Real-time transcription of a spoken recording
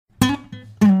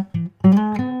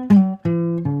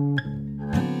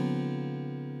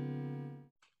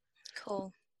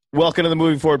Welcome to the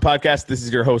Moving Forward podcast. This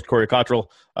is your host, Corey Cottrell,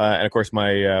 and of course,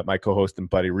 my co-host and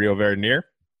buddy, Rio Verdinier.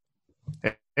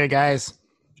 Hey, guys.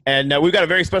 And we've got a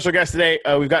very special guest today.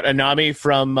 We've got Anami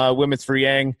from Women's for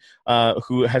Yang,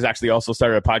 who has actually also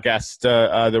started a podcast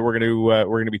that we're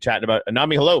going to be chatting about.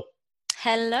 Anami, hello.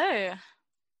 Hello.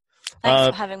 Thanks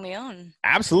for having me on.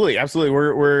 Absolutely.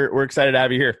 We're excited to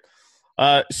have you here.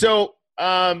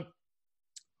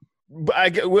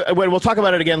 We'll talk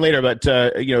about it again later. But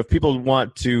if people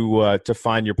want to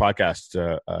find your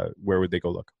podcast, where would they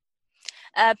go look?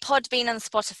 Podbean and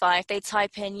Spotify. If they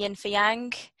type in Yin for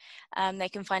Yang, they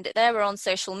can find it there. We're on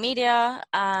social media,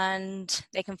 and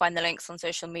they can find the links on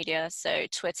social media. So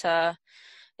Twitter,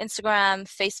 Instagram,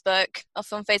 Facebook.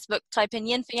 Off on Facebook, type in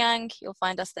Yin for Yang. You'll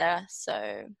find us there.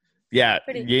 So yeah,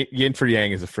 Yin for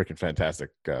Yang is a freaking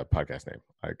fantastic podcast name.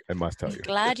 I must tell you.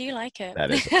 Glad you like it.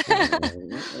 That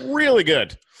is really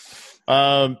good.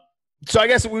 So I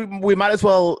guess we might as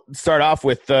well start off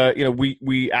with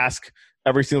we ask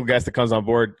every single guest that comes on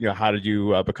board, how did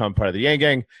you become part of the Yang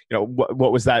Gang?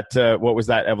 What was that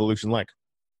evolution like?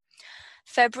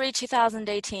 February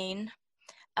 2018,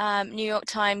 New York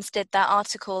Times did that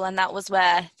article, and that was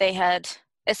where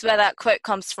it's where that quote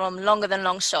comes from, longer than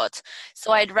long shot.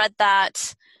 So I'd read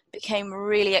that, became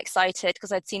really excited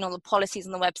because I'd seen all the policies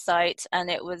on the website, and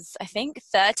it was, I think,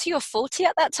 30 or 40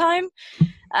 at that time.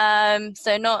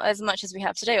 So not as much as we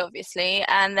have today, obviously.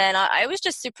 And then I was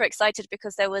just super excited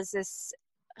because there was this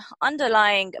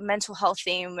underlying mental health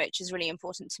theme, which is really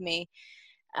important to me,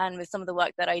 and with some of the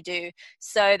work that I do.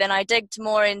 So then I digged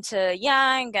more into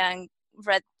Yang and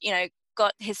read,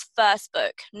 got his first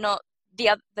book, not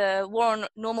the War on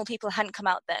Normal People hadn't come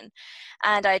out then.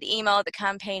 And I'd emailed the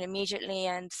campaign immediately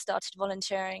and started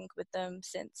volunteering with them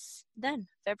since then,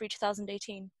 February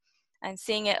 2018, and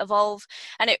seeing it evolve.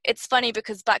 And it's funny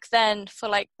because back then, for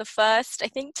like the first, I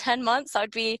think 10 months,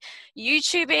 I'd be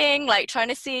YouTubing, like trying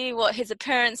to see what his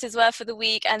appearances were for the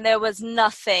week. And there was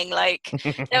nothing. Like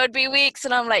there would be weeks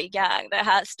and I'm like, yeah, there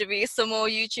has to be some more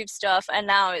YouTube stuff. And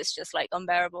now it's just like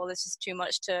unbearable. It's just too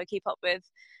much to keep up with,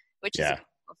 which is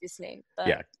obviously. But,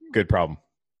 yeah, good problem.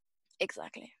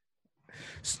 Exactly.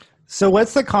 So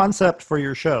what's the concept for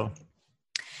your show?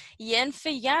 Yin for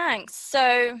Yang.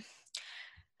 So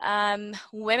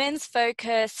women's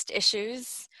focused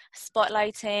issues,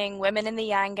 spotlighting women in the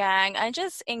Yang Gang, and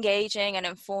just engaging and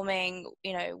informing,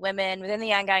 women within the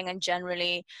Yang Gang and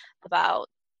generally about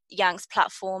Yang's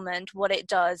platform and what it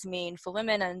does mean for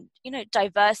women and,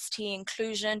 diversity,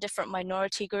 inclusion, different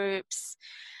minority groups.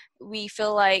 We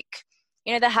feel like,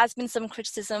 there has been some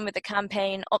criticism with the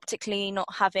campaign optically not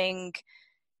having,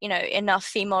 enough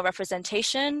female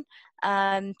representation.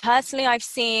 Personally, I've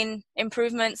seen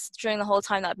improvements during the whole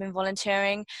time that I've been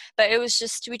volunteering, but we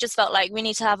just felt like we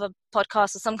need to have a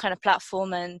podcast or some kind of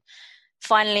platform, and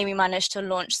finally we managed to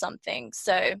launch something.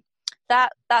 So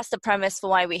that's the premise for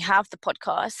why we have the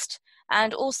podcast.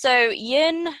 And also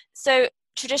Yin, so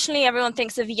traditionally everyone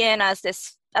thinks of Yin as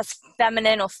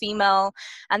feminine or female,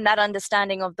 and that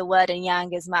understanding of the word, and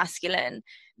Yang is masculine.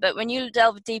 But when you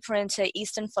delve deeper into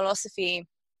Eastern philosophy,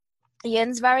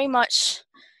 Yin's very much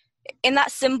in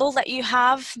that symbol that you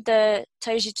have, the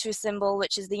Taijitu symbol,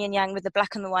 which is the yin yang with the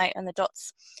black and the white and the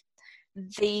dots.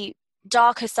 The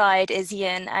darker side is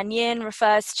yin, and yin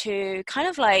refers to kind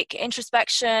of like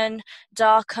introspection,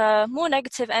 darker, more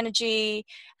negative energy,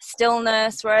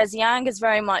 stillness, whereas yang is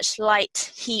very much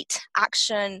light, heat,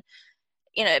 action,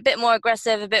 a bit more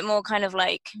aggressive, a bit more kind of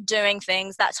like doing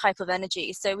things, that type of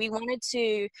energy. So we wanted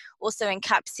to also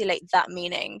encapsulate that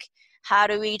meaning. How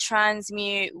do we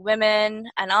transmute women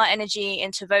and our energy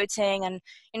into voting and,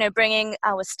 bringing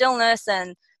our stillness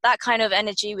and that kind of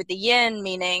energy with the yin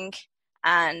meaning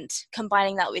and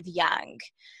combining that with yang.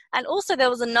 And also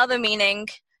there was another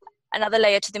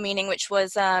layer to the meaning, which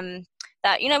was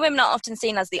that, women are often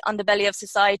seen as the underbelly of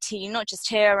society, not just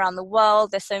here, around the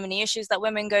world. There's so many issues that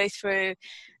women go through.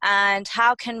 And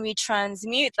how can we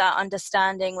transmute that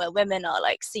understanding where women are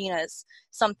like seen as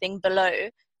something below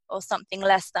or something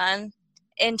less than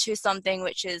into something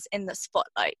which is in the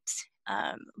spotlight,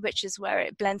 which is where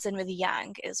it blends in with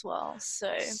yang as well.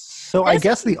 So I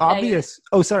guess the obvious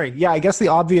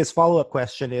follow-up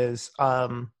question is, I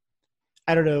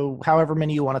don't know, however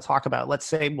many you want to talk about, let's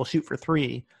say we'll shoot for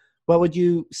 3. What would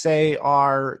you say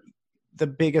are the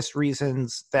biggest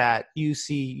reasons that you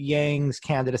see Yang's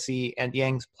candidacy and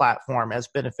Yang's platform as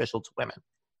beneficial to women?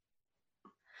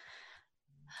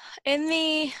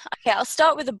 I'll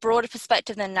start with a broader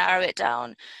perspective, then narrow it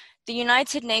down. the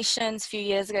United Nations a few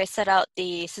years ago set out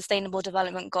the Sustainable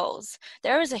Development Goals.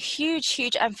 There is a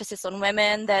huge emphasis on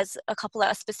women. There's a couple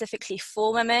that are specifically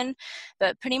for women,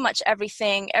 but pretty much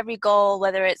everything, every goal,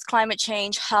 whether it's climate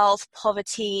change, health,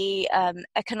 poverty,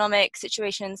 economic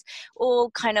situations, all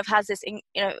kind of has this,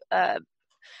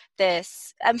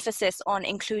 this emphasis on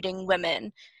including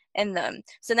women in them.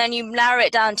 So then you narrow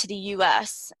it down to the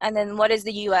US, and then what is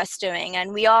the US doing?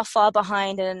 And we are far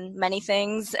behind in many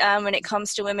things when it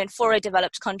comes to women for a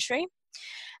developed country.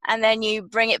 And then you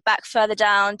bring it back further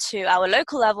down to our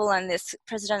local level and this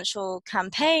presidential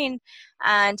campaign,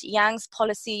 and Yang's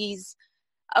policies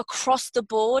across the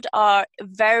board are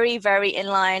very in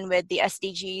line with the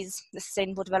SDGs, the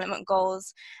Sustainable Development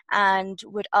Goals, and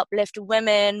would uplift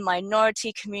women,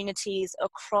 minority communities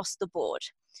across the board.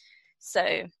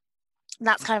 So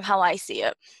that's kind of how I see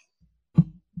it.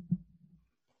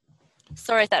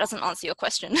 Sorry if that doesn't answer your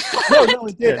question. No,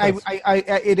 it did.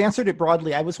 It answered it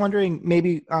broadly. I was wondering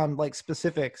maybe like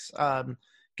specifics.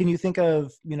 Can you think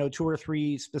of 2 or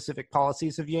 3 specific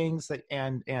policies of Yang's that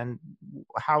and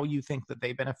how you think that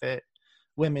they benefit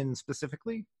women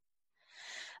specifically?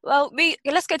 Well,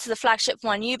 let's go to the flagship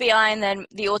one, UBI, and then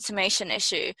the automation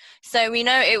issue. So we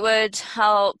know it would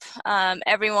help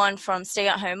everyone from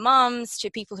stay-at-home moms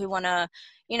to people who want to,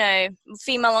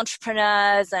 female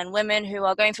entrepreneurs and women who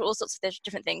are going through all sorts of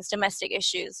different things, domestic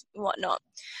issues, whatnot.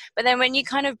 But then when you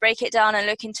kind of break it down and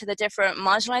look into the different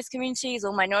marginalized communities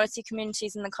or minority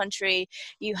communities in the country,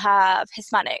 you have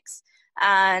Hispanics,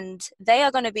 and they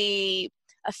are going to be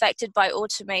affected by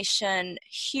automation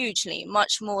hugely,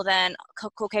 much more than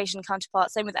Caucasian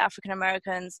counterparts, same with African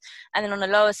Americans, and then on a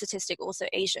lower statistic also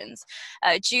Asians,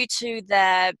 due to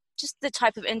just the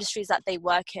type of industries that they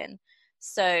work in.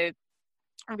 So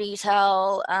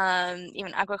retail,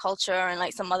 even agriculture, and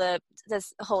like some other,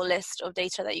 there's a whole list of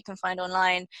data that you can find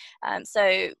online.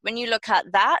 So when you look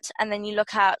at that, and then you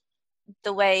look at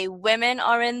the way women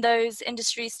are in those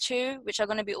industries too, which are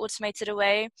going to be automated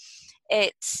away,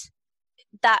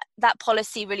 that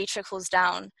policy really trickles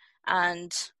down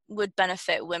and would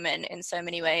benefit women in so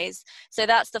many ways. So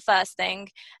that's the first thing.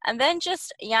 And then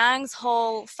just Yang's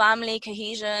whole family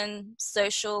cohesion,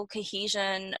 social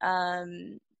cohesion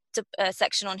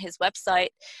section on his website.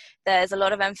 There's a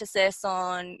lot of emphasis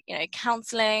on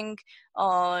counseling,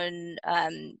 on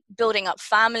building up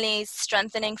families,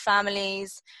 strengthening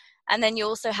families. And then you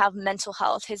also have mental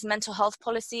health. His mental health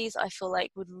policies, I feel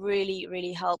like, would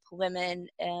really help women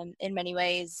in many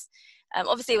ways.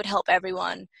 Obviously, it would help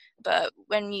everyone. But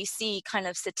when you see kind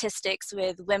of statistics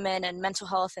with women and mental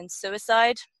health and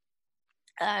suicide,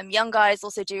 young guys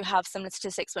also do have similar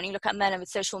statistics when you look at men and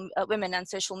with women and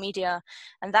social media,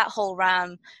 and that whole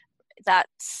RAM, that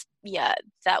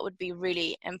would be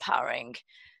really empowering.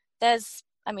 There's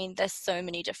so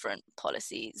many different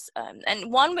policies.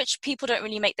 And one which people don't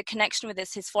really make the connection with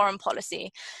is his foreign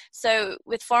policy. So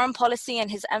with foreign policy and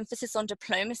his emphasis on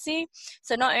diplomacy,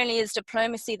 so not only is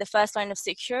diplomacy the first line of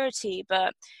security,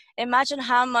 but imagine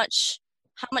how much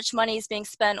money is being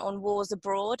spent on wars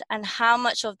abroad, and how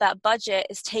much of that budget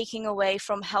is taking away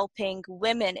from helping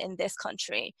women in this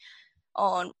country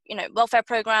on, welfare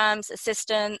programs,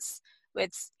 assistance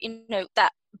with,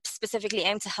 that specifically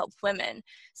aim to help women.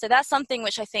 So that's something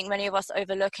which I think many of us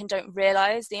overlook and don't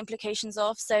realize the implications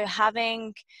of. So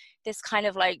having this kind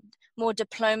of like more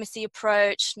diplomacy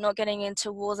approach, not getting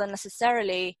into wars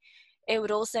unnecessarily, it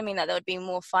would also mean that there would be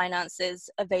more finances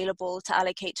available to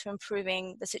allocate to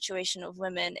improving the situation of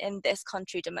women in this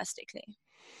country domestically.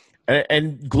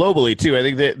 And globally too. I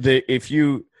think that if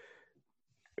you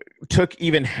took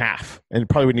even half, and it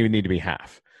probably wouldn't even need to be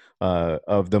half,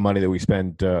 of the money that we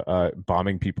spend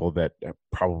bombing people that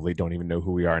probably don't even know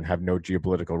who we are and have no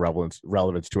geopolitical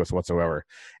relevance to us whatsoever,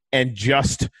 and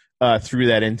just threw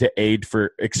that into aid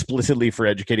explicitly for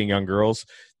educating young girls.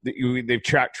 They've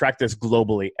tracked this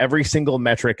globally. Every single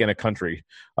metric in a country,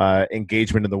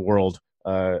 engagement in the world,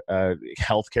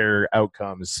 healthcare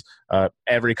outcomes,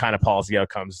 every kind of policy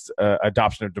outcomes,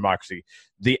 adoption of democracy.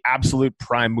 The absolute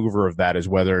prime mover of that is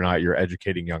whether or not you're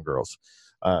educating young girls.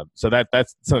 So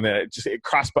that's something that it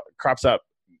crops up,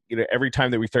 every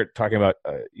time that we start talking about,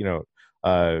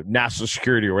 national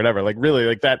security or whatever, like really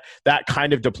like that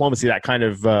kind of diplomacy, that kind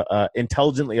of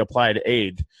intelligently applied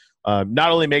aid,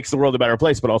 not only makes the world a better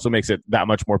place, but also makes it that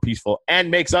much more peaceful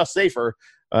and makes us safer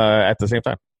at the same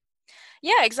time.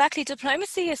 Yeah, exactly.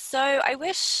 Diplomacy is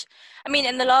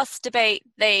in the last debate,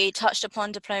 they touched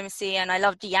upon diplomacy, and I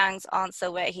loved Yang's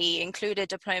answer where he included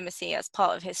diplomacy as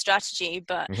part of his strategy,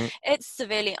 but it's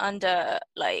severely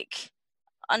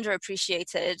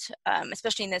underappreciated,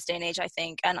 especially in this day and age, I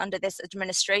think. And under this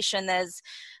administration, there's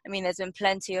been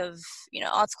plenty of,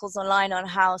 articles online on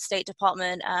how State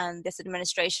Department and this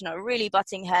administration are really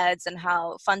butting heads and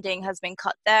how funding has been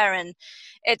cut there. And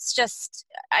it's just,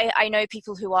 I know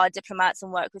people who are diplomats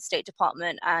and work with State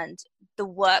Department, and the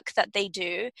work that they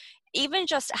do, even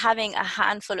just having a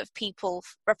handful of people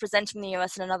representing the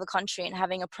US in another country and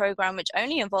having a program which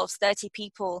only involves 30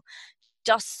 people,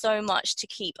 does so much to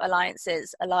keep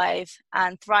alliances alive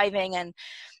and thriving. And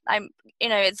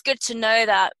it's good to know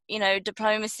that,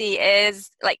 diplomacy is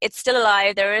it's still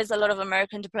alive. There is a lot of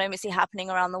American diplomacy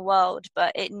happening around the world,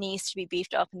 but it needs to be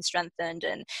beefed up and strengthened.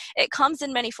 And it comes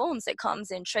in many forms. It comes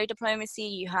in trade diplomacy.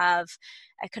 You have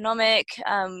economic,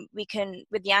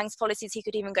 with Yang's policies, he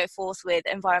could even go forth with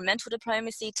environmental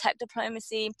diplomacy, tech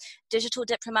diplomacy. Digital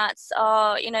diplomats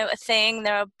are, a thing.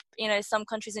 There are, some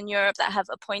countries in Europe that have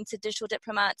appointed digital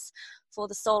diplomats for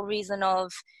the sole reason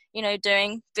of,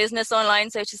 doing business online,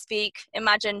 so to speak.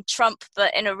 Imagine Trump,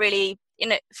 but in a really,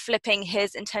 flipping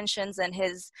his intentions and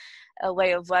his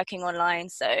way of working online.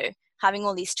 So having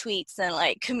all these tweets and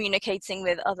communicating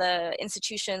with other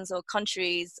institutions or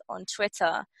countries on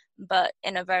Twitter, but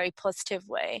in a very positive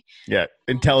way. Yeah,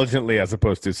 intelligently, as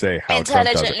opposed to say how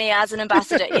intelligently as an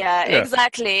ambassador. Yeah, yeah,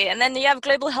 exactly. And then you have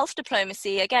global health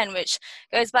diplomacy again, which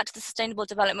goes back to the Sustainable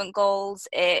Development Goals.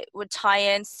 It would tie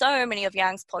in so many of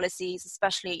Yang's policies,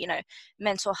 especially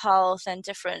mental health and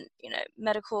different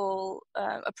medical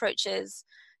approaches.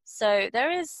 So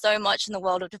there is so much in the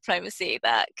world of diplomacy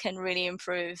that can really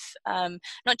improve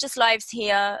not just lives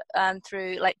here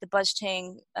through the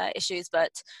budgeting issues,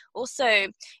 but also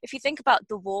if you think about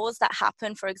the wars that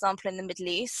happen, for example, in the Middle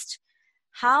East,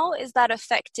 how is that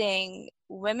affecting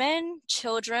women,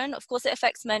 children? Of course, it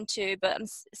affects men too, but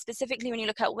specifically when you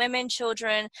look at women,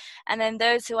 children, and then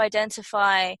those who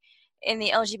identify in the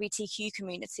LGBTQ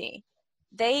community.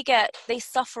 They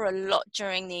suffer a lot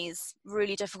during these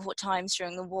really difficult times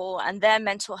during the war, and their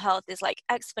mental health is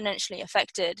exponentially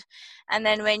affected. And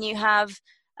then when you have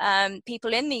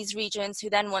people in these regions who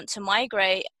then want to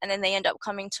migrate, and then they end up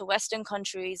coming to Western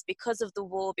countries because of the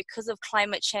war, because of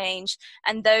climate change,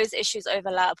 and those issues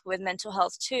overlap with mental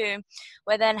health too,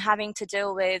 we're then having to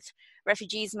deal with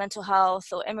refugees' mental health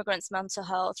or immigrants' mental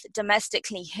health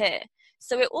domestically here.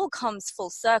 So it all comes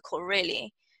full circle,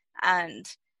 really. And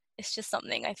it's just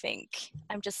something I think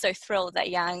I'm just so thrilled that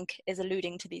Yang is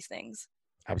alluding to these things.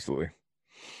 Absolutely.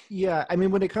 Yeah,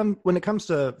 when it comes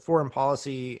to foreign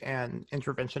policy and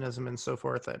interventionism and so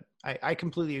forth, I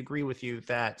completely agree with you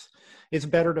that it's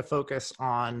better to focus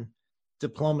on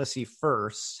diplomacy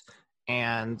first,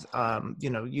 and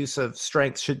use of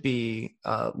strength should be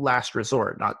last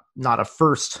resort, not a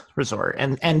first resort.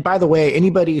 And by the way,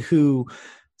 anybody who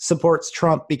supports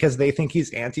Trump because they think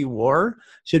he's anti-war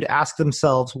should ask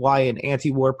themselves why an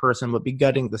anti-war person would be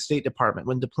gutting the State Department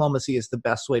when diplomacy is the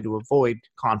best way to avoid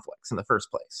conflicts in the first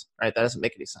place, right? That doesn't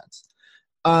make any sense.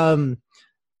 And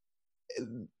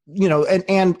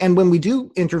when we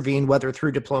do intervene, whether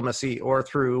through diplomacy or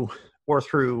through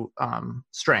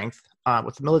strength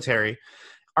with the military,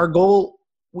 our goal,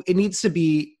 it needs to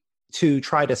be to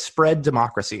try to spread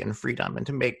democracy and freedom and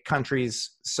to make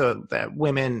countries so that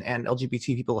women and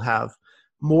LGBT people have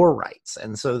more rights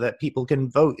and so that people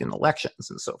can vote in elections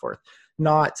and so forth.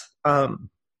 Not, if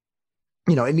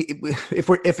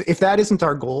that isn't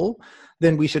our goal,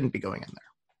 then we shouldn't be going in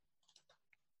there.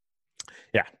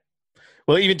 Yeah.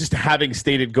 Well, even just having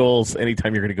stated goals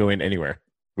anytime you're going to go in anywhere,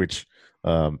 which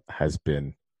has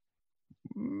been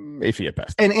iffy at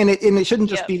best. And it shouldn't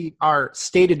just be our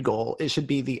stated goal. It should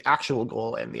be the actual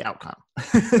goal and the outcome.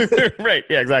 Right.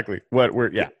 Yeah, exactly.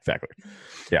 Exactly.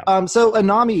 Yeah. So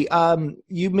Anami,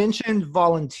 you mentioned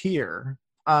volunteer.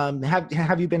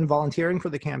 Have you been volunteering for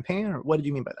the campaign, or what did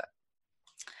you mean by that?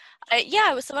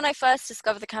 So when I first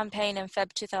discovered the campaign in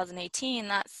Feb 2018,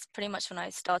 that's pretty much when I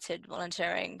started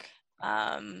volunteering.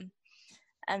 And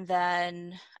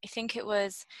then I think it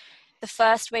was the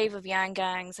first wave of Yang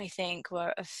Gangs, I think,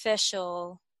 were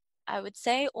official, I would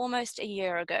say, almost a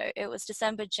year ago. It was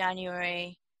December,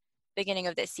 January, beginning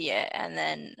of this year. And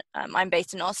then I'm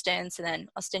based in Austin, so then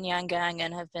Austin Yang Gang,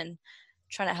 and have been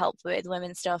trying to help with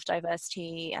women's staff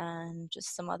diversity and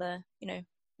just some other, a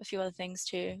few other things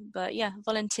too. But yeah,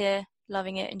 volunteer,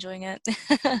 loving it, enjoying it.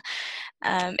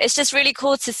 It's just really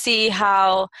cool to see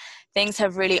how things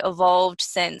have really evolved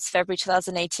since February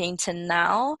 2018 to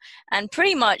now. And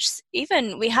pretty much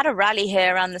even we had a rally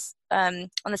here around this on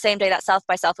the same day that South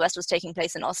by Southwest was taking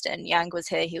place in Austin. Yang was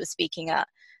here, he was speaking at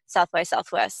South by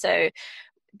Southwest. So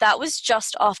that was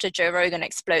just after Joe Rogan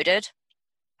exploded.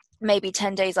 maybe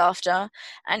 10 days after.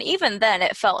 And even then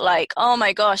it felt like, oh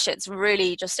my gosh, it's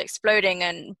really just exploding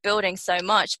and building so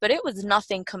much, but it was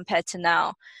nothing compared to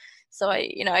now. So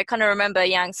I kind of remember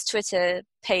Yang's Twitter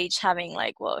page having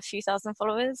like a few thousand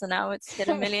followers, and now it's hit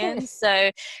 1 million.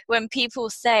 So when people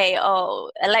say,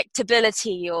 "Oh,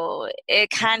 electability," or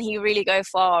 "Can he really go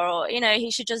far?" or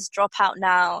he should just drop out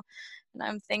now, and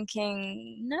I'm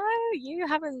thinking, no, you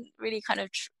haven't really kind of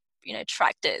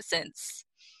tracked it since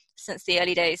the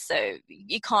early days, so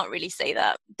you can't really say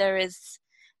that. There is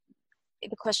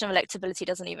the question of electability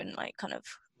doesn't even like kind of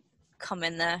come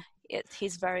in there.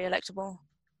 He's very electable.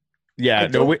 Yeah,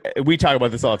 no, we talk about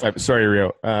this all the time. Sorry,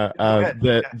 Rio.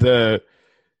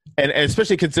 And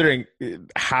especially considering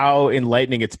how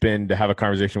enlightening it's been to have a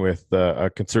conversation with a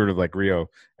conservative like Rio,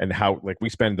 and how like we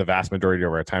spend the vast majority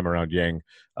of our time around Yang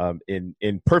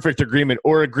in perfect agreement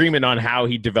on how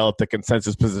he developed the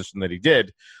consensus position that he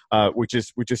did, which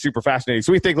is super fascinating.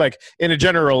 So we think like in a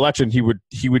general election he would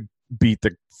beat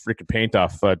the freaking paint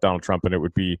off Donald Trump, and it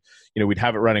would be, we'd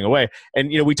have it running away. And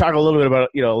we talk a little bit about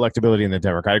electability in the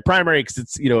Democratic primary because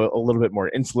it's a little bit more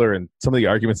insular, and some of the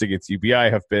arguments against UBI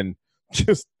have been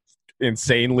just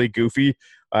insanely goofy.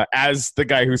 As the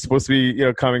guy who's supposed to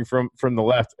be coming from the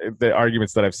left, the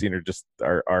arguments that I've seen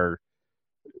are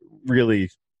really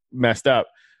messed up.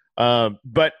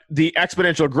 But the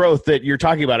exponential growth that you're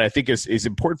talking about, I think, is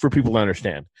important for people to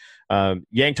understand.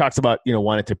 Yang talks about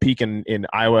wanting to peak in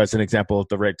Iowa as an example at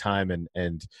the right time,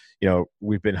 and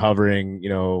we've been hovering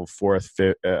 4,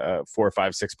 5,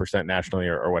 6% nationally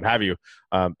or what have you,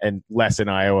 and less in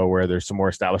Iowa where there's some more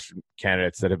established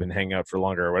candidates that have been hanging out for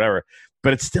longer or whatever.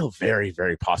 But it's still very,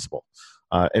 very possible.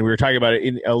 And we were talking about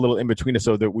it a little in between us,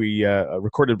 so that we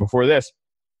recorded before this,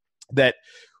 that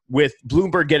with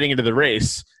Bloomberg getting into the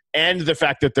race, and the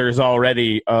fact that there's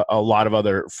already a lot of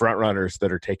other front runners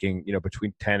that are taking,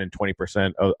 between 10 and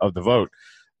 20% of the vote,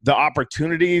 the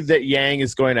opportunity that Yang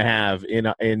is going to have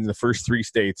in the first 3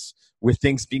 states, with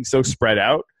things being so spread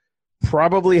out,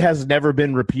 probably has never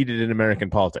been repeated in American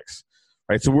politics,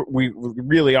 right? So we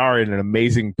really are in an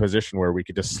amazing position where we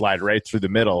could just slide right through the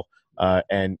middle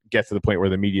and get to the point where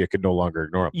the media could no longer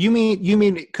ignore them. You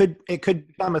mean it could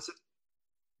become a...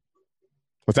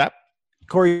 What's that?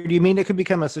 Corey, do you mean it could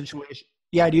become a situation?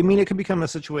 Yeah, do you mean it could become a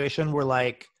situation where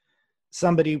like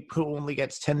somebody who only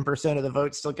gets 10% of the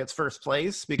vote still gets first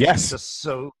place because it's just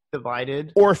so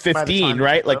divided? Or 15,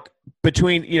 right? Like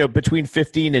between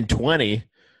 15 and 20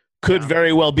 could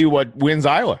very well be what wins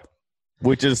Iowa,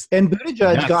 which is... And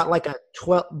Buttigieg got like a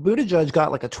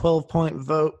 12-point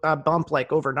vote bump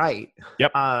like overnight.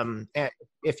 Yep. And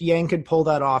if Yang could pull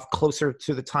that off closer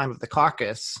to the time of the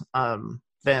caucus,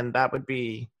 then that would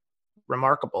be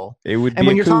remarkable. It would be. And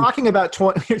when you're talking about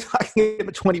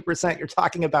 20%, you're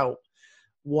talking about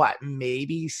what,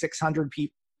 maybe 600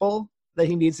 people that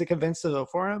he needs to convince to vote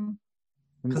for him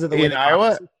because of the way in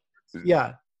Iowa.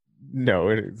 Yeah. No,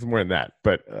 it's more than that.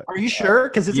 But are you sure?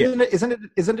 Because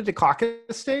isn't it a caucus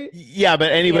state? Yeah,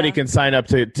 but anybody can sign up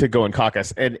to go and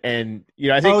caucus, and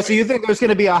I think. Oh, so you think there's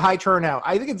going to be a high turnout?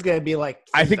 I think it's going to be like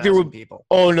 3, I think there will people.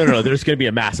 Oh no, there's going to be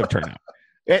a massive turnout.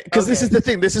 Because this is the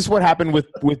thing. This is what happened with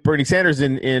Bernie Sanders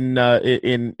in Iowa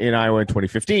in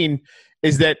 2015,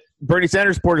 is that Bernie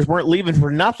Sanders supporters weren't leaving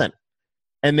for nothing,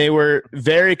 and they were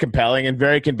very compelling and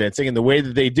very convincing. And the way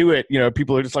that they do it,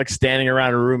 people are just like standing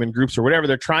around a room in groups or whatever.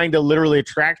 They're trying to literally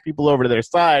attract people over to their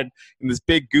side in this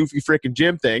big goofy freaking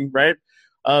gym thing, right?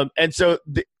 And so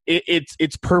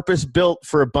it's purpose built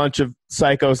for a bunch of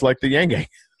psychos like the Yang Gang.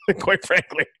 Quite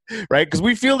frankly, right? Because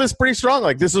we feel this pretty strong.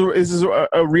 Like this is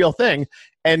a real thing,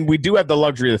 and we do have the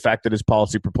luxury of the fact that his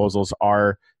policy proposals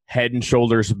are head and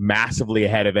shoulders massively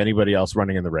ahead of anybody else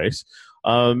running in the race.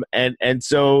 And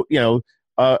so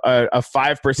a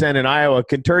 5% in Iowa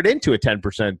can turn into a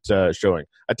 10% showing.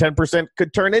 A 10%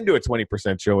 could turn into a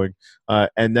 20% showing,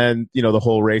 and then the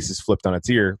whole race is flipped on its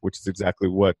ear, which is exactly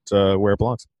where it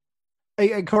belongs.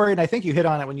 Hey, Corey, and I think you hit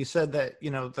on it when you said that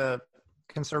the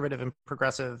conservative and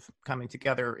progressive coming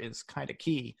together is kind of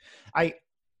key. I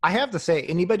have to say,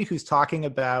 anybody who's talking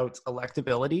about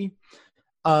electability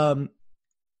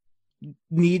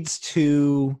needs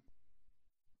to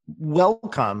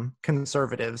welcome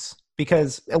conservatives,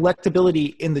 because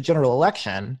electability in the general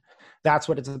election, that's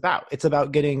what it's about. It's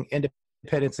about getting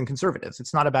independents and conservatives.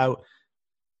 It's not about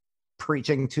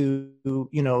preaching to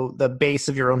the base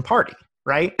of your own party,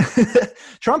 right?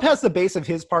 Trump has the base of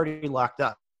his party locked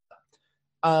up.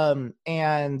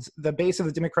 And the base of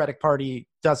the Democratic Party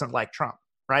doesn't like Trump,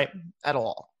 right? At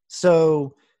all.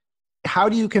 So how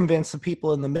do you convince the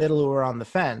people in the middle who are on the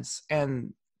fence?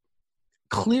 And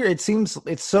clear. It seems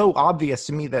it's so obvious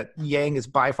to me that Yang is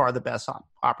by far the best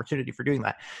opportunity for doing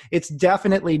that. It's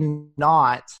definitely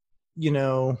not,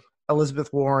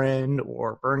 Elizabeth Warren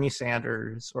or Bernie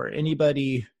Sanders or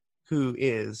anybody who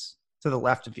is to the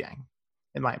left of Yang,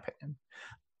 in my opinion.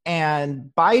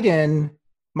 And Biden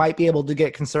might be able to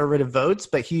get conservative votes,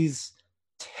 but he's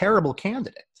a terrible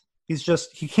candidate.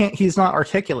 He's not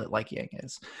articulate like Yang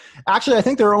is. Actually, I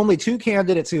think there are only two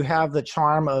candidates who have the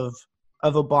charm of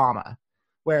Obama,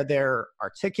 where they're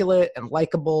articulate and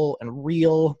likable and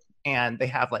real, and they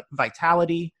have like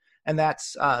vitality, and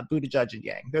that's Buttigieg and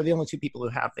Yang. They're the only two people who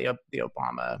have the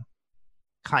Obama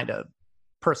kind of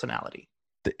personality.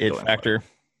 The it factor.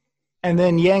 Forward. And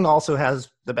then Yang also has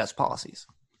the best policies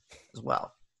as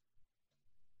well.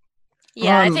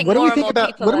 Yeah, I think what do more we think and more about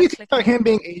people what do we think actually- about him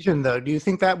being Asian, though? Do you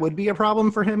think that would be a problem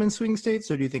for him in swing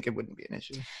states, or do you think it wouldn't be an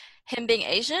issue? Him being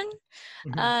Asian?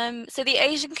 Mhm. So the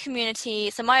Asian community,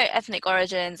 so my ethnic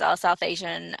origins are South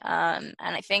Asian, and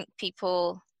I think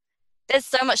there's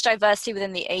so much diversity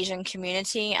within the Asian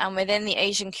community, and within the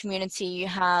Asian community you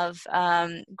have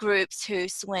groups who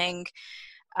swing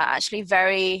actually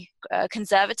very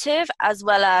conservative as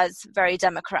well as very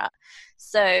Democrat.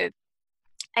 So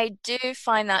I do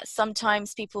find that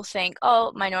sometimes people think,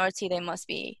 oh, minority, they must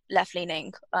be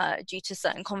left-leaning due to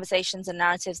certain conversations and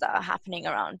narratives that are happening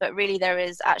around. But really, there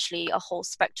is actually a whole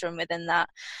spectrum within that.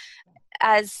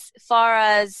 As far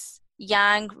as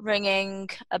Yang ringing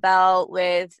a bell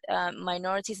with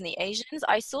minorities and the Asians,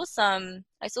 I saw some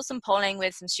polling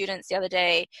with some students the other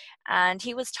day, and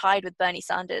he was tied with Bernie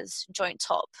Sanders, joint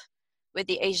top with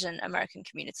the Asian American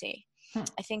community.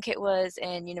 I think it was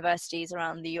in universities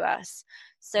around the US.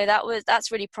 So that's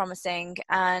really promising.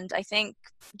 And I think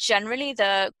generally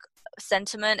the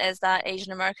sentiment is that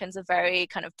Asian Americans are very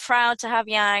kind of proud to have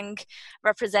Yang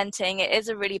representing. It is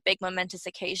a really big momentous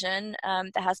occasion.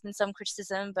 There has been some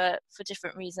criticism, but for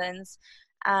different reasons.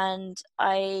 And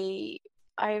I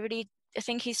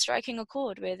think he's striking a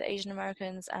chord with Asian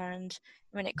Americans. And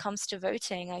when it comes to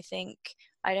voting, I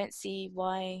don't see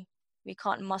why we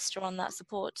can't muster on that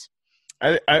support.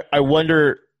 I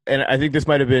wonder, and I think this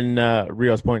might have been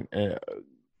Rio's point.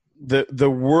 The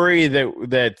worry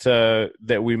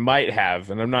that we might have,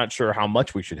 and I'm not sure how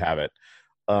much we should have it.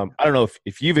 I don't know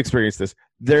if you've experienced this.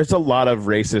 There's a lot of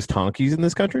racist honkies in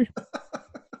this country.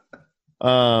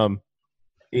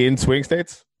 In swing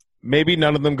states, maybe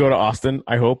none of them go to Austin.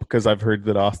 I hope, because I've heard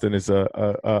that Austin is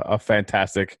a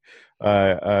fantastic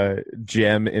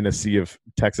gem in a sea of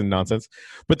Texan nonsense.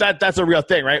 But that's a real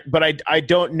thing, right? But I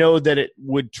don't know that it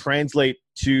would translate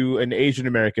to an Asian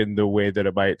American the way that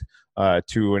it might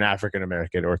to an African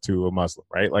American or to a Muslim,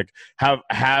 right? Like have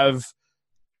the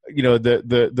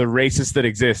racists that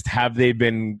exist, have they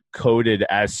been coded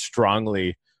as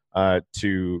strongly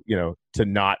to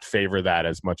not favor that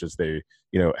as much as they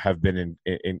have been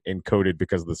encoded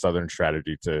because of the Southern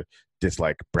strategy to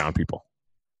dislike brown people?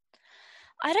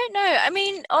 I don't know. I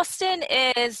mean, Austin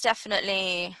is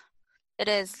definitely, it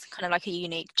is kind of like a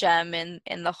unique gem in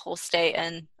the whole state,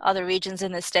 and other regions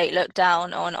in the state look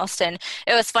down on Austin.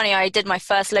 It was funny, I did my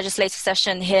first legislative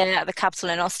session here at the Capitol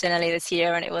in Austin earlier this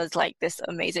year, and it was like this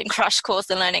amazing crash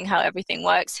course in learning how everything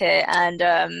works here. And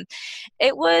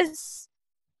it was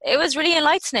really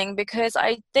enlightening, because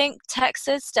I think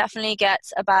Texas definitely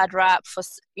gets a bad rap for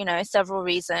several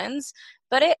reasons,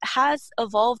 but it has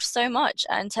evolved so much,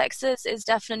 and Texas is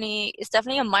definitely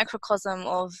a microcosm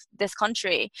of this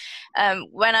country.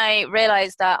 When I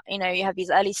realized that you have these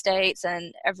early states,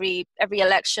 and every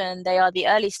election they are the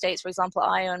early states, for example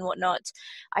Iowa and whatnot,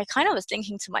 I kind of was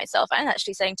thinking to myself, and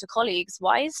actually saying to colleagues,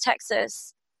 why is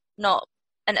Texas not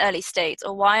an early state,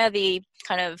 or why aren't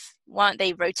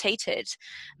they rotated,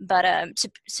 but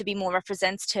to be more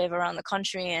representative around the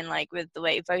country, and like with the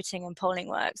way voting and polling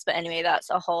works. But anyway,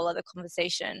 that's a whole other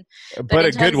conversation. But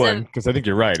a good one, because I think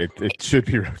you're right, it should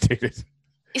be rotated.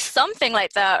 Something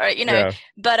like that, or Yeah.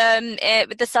 But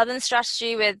with the Southern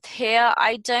strategy with here,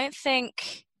 I don't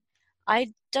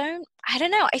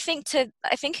know. I think it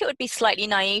would be slightly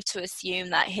naive to assume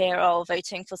that here,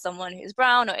 voting for someone who's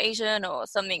brown or Asian or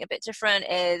something a bit different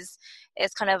is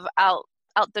kind of out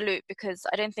the loop, because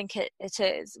I don't think it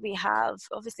is. We have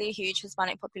obviously a huge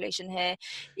Hispanic population here.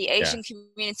 The Asian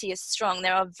community is strong.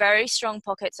 There are very strong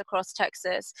pockets across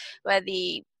Texas where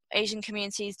the Asian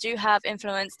communities do have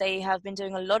influence. They have been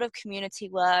doing a lot of community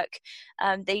work.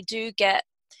 They do get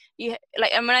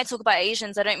and when I talk about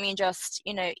Asians, I don't mean just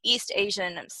East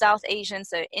Asian, South Asian,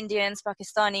 so Indians,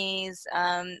 Pakistanis,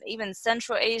 even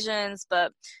Central Asians,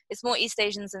 but it's more East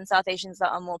Asians and South Asians that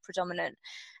are more predominant,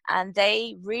 and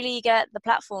they really get the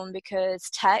platform because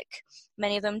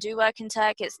many of them do work in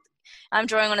tech. I'm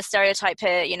drawing on a stereotype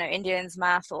here, Indians,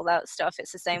 math, all that stuff.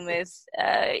 It's the same with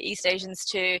East Asians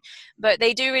too, but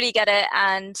they do really get it.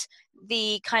 And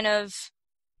the kind of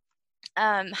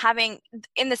having,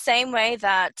 in the same way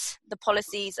that the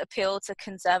policies appeal to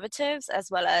conservatives as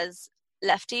well as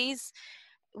lefties,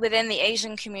 within the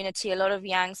Asian community, a lot of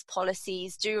Yang's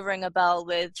policies do ring a bell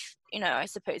with, I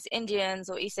suppose Indians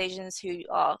or East Asians who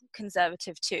are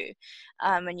conservative too.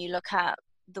 When you look at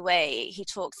the way he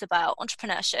talks about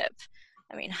entrepreneurship,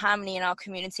 I mean, how many in our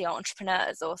community are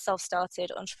entrepreneurs or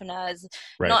self-started entrepreneurs?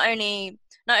 Right. Not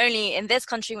only in this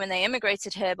country when they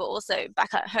immigrated here, but also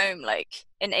back at home, like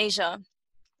in Asia.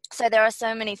 So there are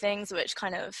so many things which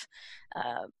kind of,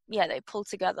 they pull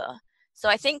together. So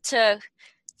I think to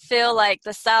feel like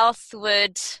the South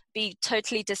would be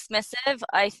totally dismissive,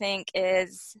 I think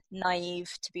is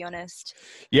naive, to be honest.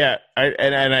 Yeah, I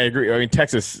agree. I mean,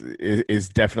 Texas is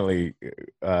definitely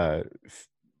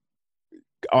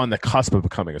on the cusp of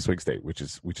becoming a swing state, which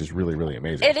is really, really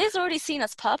amazing. It is already seen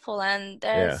as purple, and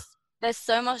there's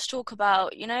so much talk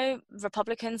about,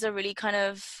 Republicans are really kind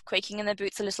of quaking in their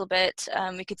boots a little bit.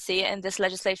 We could see it in this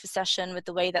legislative session with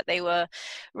the way that they were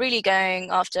really going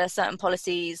after certain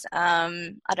policies. I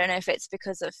don't know if it's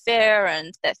because of fear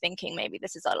and they're thinking maybe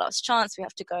this is our last chance, we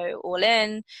have to go all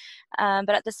in. But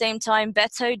at the same time,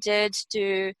 Beto did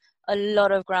do a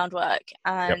lot of groundwork,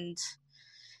 and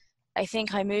I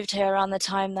think I moved here around the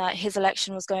time that his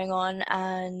election was going on,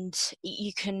 and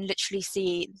you can literally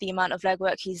see the amount of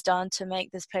legwork he's done to make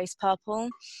this place purple.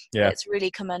 Yeah. It's really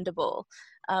commendable.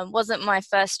 Wasn't my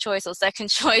first choice or second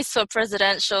choice for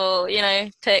presidential,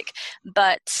 pick,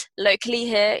 but locally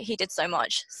here, he did so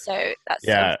much. So that's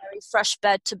a very fresh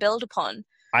bed to build upon.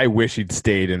 I wish he'd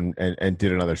stayed and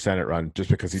did another Senate run, just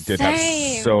because he did have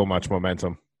so much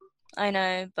momentum. I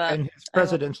know, but and his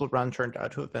presidential run turned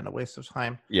out to have been a waste of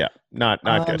time. Yeah, not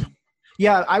good.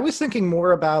 Yeah, I was thinking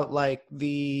more about like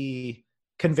the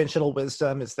conventional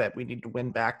wisdom is that we need to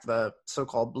win back the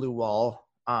so-called blue wall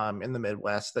in the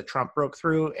Midwest that Trump broke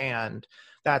through, and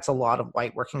that's a lot of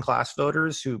white working class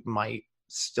voters who might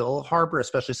still harbor,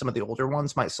 especially some of the older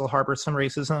ones, might still harbor some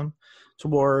racism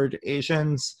toward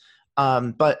Asians.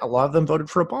 But a lot of them voted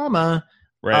for Obama.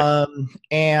 Right.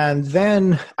 And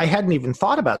then I hadn't even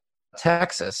thought about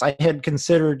Texas. I had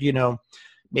considered,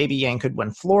 maybe Yang could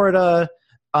win Florida.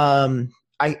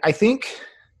 I think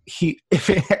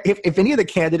if any of the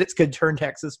candidates could turn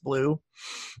Texas blue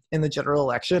in the general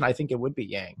election, I think it would be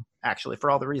Yang, actually, for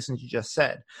all the reasons you just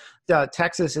said.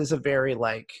 Texas is a very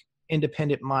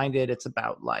independent minded. It's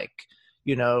about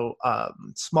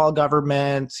small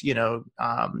government,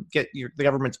 get the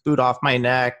government's boot off my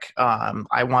neck.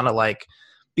 I want to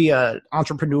be an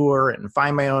entrepreneur and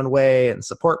find my own way and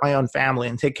support my own family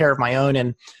and take care of my own.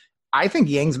 And I think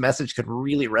Yang's message could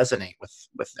really resonate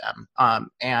with them.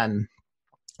 And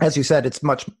as you said, it's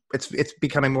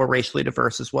becoming more racially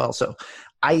diverse as well. So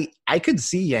I could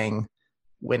see Yang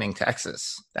winning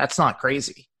Texas. That's not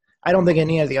crazy. I don't think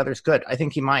any of the others could. I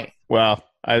think he might. Well,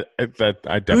 I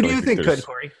definitely. Who do you think could,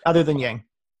 Corey, other than Yang?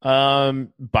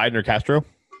 Biden or Castro.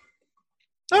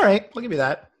 All right, I'll give you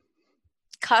that.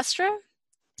 Castro?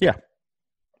 Yeah.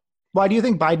 Why do you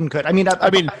think Biden could? I mean,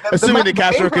 assuming that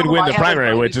Castro could win the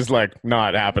primary, which is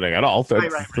not happening at all. So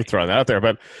right. Throwing that out there,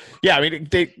 but yeah, I mean,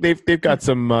 they've got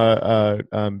some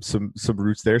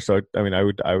roots there. So I mean, I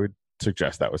would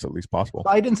suggest that was at least possible.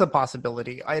 Biden's a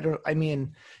possibility. I think. I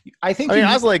mean,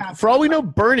 I was for all we know,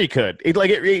 Bernie could.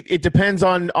 It depends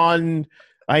on.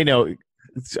 I know.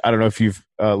 I don't know if you've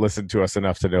listened to us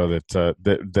enough to know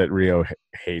that Rio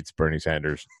hates Bernie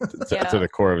Sanders to the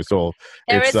core of his soul.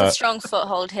 There is a strong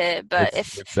foothold here, but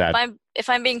if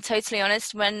I'm being totally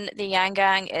honest, when the Yang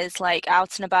Gang is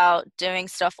out and about doing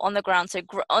stuff on the ground, so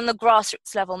on the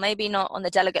grassroots level, maybe not on the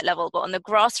delegate level, but on the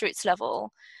grassroots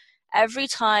level, every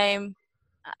time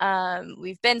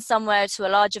we've been somewhere to a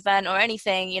large event or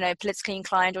anything, politically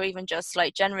inclined or even just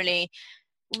generally,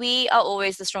 we are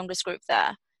always the strongest group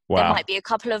there. Wow. There might be a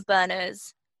couple of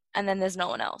burners, and then there's no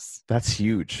one else. That's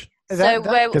huge.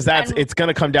 Because it's going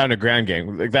to come down to ground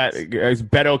game.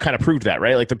 Beto kind of proved that,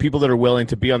 right? The people that are willing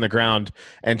to be on the ground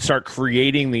and start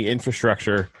creating the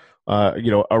infrastructure,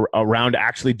 around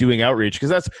actually doing outreach.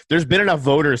 Because there's been enough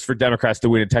voters for Democrats to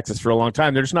win in Texas for a long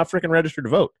time. They're just not freaking registered to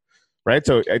vote. Right,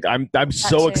 so I'm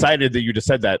so excited that you just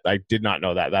said that. I did not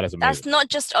know that. That is amazing. That's not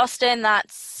just Austin.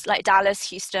 That's Dallas,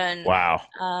 Houston. Wow.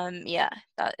 Yeah,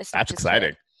 that's exciting.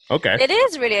 It. Okay. It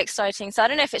is really exciting. So I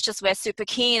don't know if it's just we're super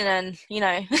keen and,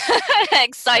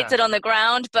 excited on the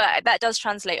ground, but that does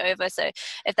translate over. So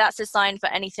if that's a sign for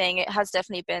anything, it has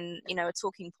definitely been, a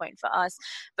talking point for us.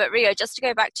 But Rio, just to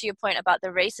go back to your point about the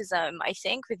racism, I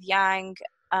think with Yang,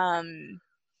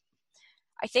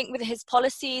 I think with his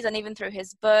policies and even through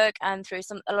his book and through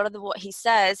a lot of what he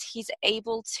says, he's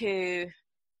able to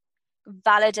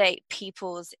validate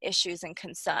people's issues and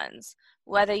concerns,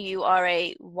 whether you are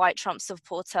a white Trump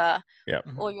supporter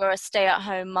or you're a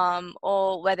stay-at-home mom,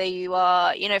 or whether you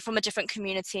are, from a different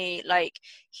community. Like,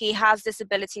 he has this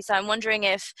ability. So I'm wondering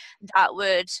if that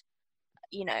would,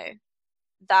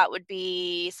 that would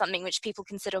be something which people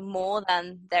consider more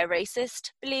than their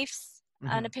racist beliefs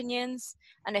and opinions,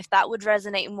 and if that would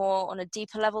resonate more on a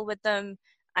deeper level with them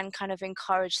and kind of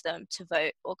encourage them to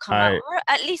vote or come out, or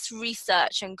at least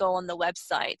research and go on the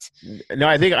website. No,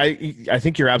 I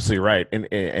think you're absolutely right,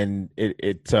 and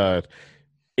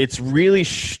it's really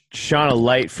shone a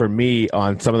light for me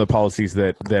on some of the policies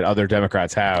that other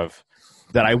Democrats have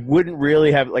that I wouldn't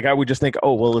really have. Like, I would just think,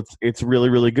 oh, well, it's really,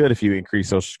 really good if you increase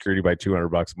Social Security by $200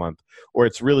 a month, or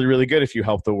it's really, really good if you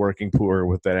help the working poor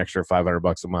with that extra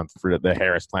 $500 a month for the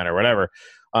Harris plan or whatever.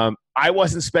 I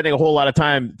wasn't spending a whole lot of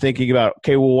time thinking about,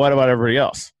 okay, well, what about everybody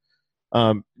else?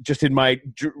 Just in my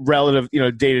relative,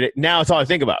 day-to-day. Now it's all I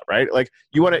think about, right? Like,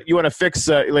 you want to fix,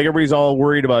 like, everybody's all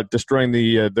worried about destroying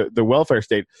the welfare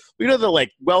state. We know that,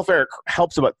 like, welfare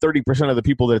helps about 30% of the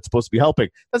people that it's supposed to be helping.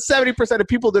 That's 70% of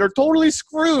people that are totally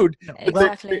screwed.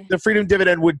 Exactly. The freedom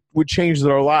dividend would change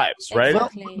their lives, right?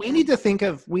 Exactly. Well, we need to think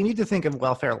of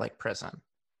welfare like prison.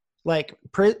 Like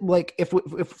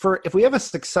if we have a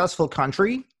successful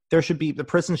country, the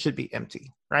prison should be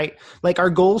empty, right? Like, our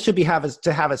goal should be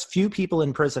to have as few people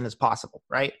in prison as possible,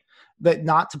 right? But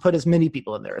not to put as many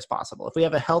people in there as possible. If we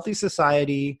have a healthy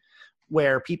society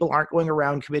where people aren't going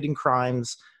around committing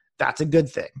crimes, that's a good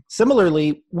thing.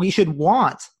 Similarly, we should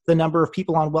want the number of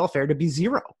people on welfare to be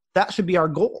zero. That should be our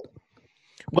goal.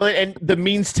 Well, and the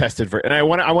means tested and I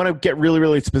want to get really,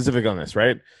 really specific on this,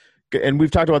 right? And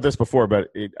we've talked about this before, but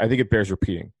I think it bears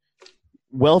repeating.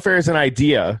 Welfare is an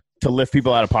idea to lift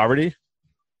people out of poverty,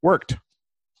 worked,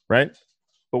 right?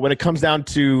 But when it comes down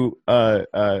to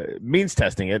means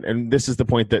testing it, and this is the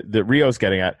point that Rio's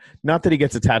getting at, not that he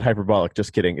gets a tad hyperbolic,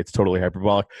 just kidding, it's totally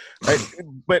hyperbolic, right?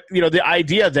 But, the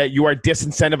idea that you are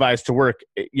disincentivized to work,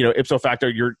 ipso facto,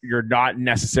 you're not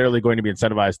necessarily going to be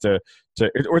incentivized to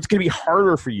or it's going to be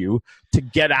harder for you to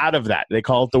get out of that. They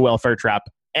call it the welfare trap.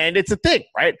 And it's a thing,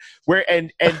 right?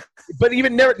 But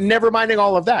even never minding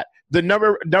all of that, the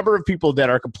number of people that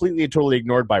are completely and totally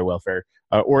ignored by welfare,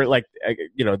 or like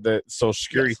the Social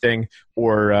Security thing,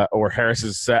 or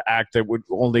Harris's act that would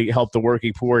only help the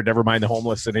working poor, never mind the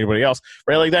homeless and anybody else,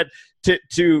 right? Like that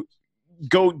to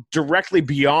go directly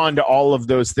beyond all of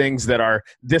those things that are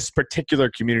this particular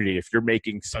community. If you're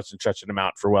making such and such an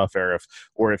amount for welfare,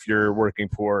 or if you're working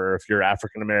poor, or if you're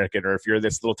African American, or if you're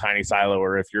this little tiny silo,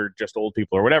 or if you're just old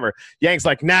people or whatever, Yang's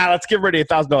like, nah, let's give everybody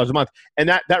 $1,000 a month. And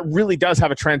that really does have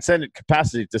a transcendent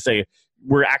capacity to say,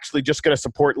 we're actually just going to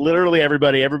support literally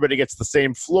everybody. Everybody gets the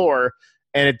same floor.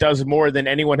 And it does more than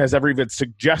anyone has ever even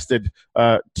suggested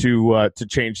to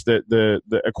change the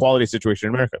equality situation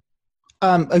in America.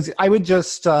 I would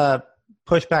just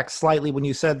push back slightly when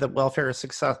you said that welfare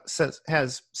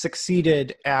has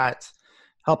succeeded at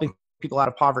helping people out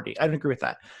of poverty. I don't agree with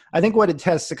that. I think what it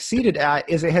has succeeded at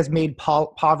is it has made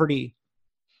poverty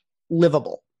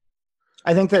livable.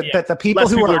 I think that the people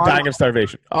who are dying of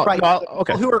starvation. Okay.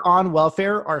 People who are on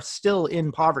welfare are still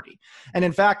in poverty. And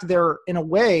in fact, they're in a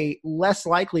way less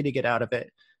likely to get out of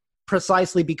it,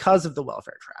 precisely because of the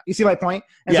welfare trap. You see my point?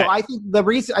 And so I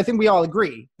think we all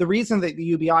agree, the reason that the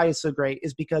UBI is so great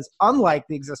is because, unlike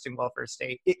the existing welfare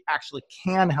state, it actually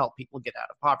can help people get out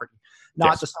of poverty,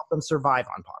 not just help them survive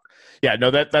on poverty. Yeah,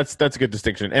 no, that's a good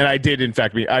distinction. And I did, in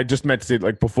fact, I just meant to say,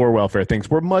 like, before welfare, things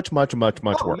were much, much, much,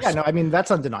 much worse. Yeah, no, I mean, that's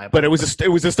undeniable. But it was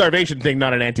a starvation thing,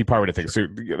 not an anti-poverty thing. So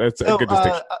that's a good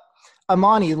distinction.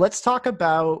 Amani, let's talk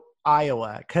about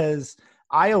Iowa, because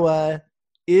Iowa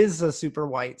is a super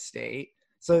white state.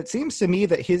 So it seems to me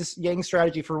that Yang's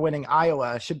strategy for winning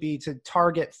Iowa should be to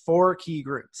target 4 key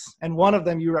groups. And one of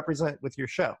them you represent with your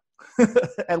show.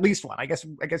 At least one. I guess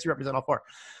you represent all 4.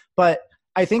 But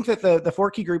I think that the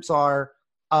 4 key groups are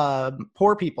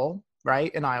poor people,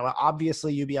 right, in Iowa.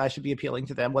 Obviously, UBI should be appealing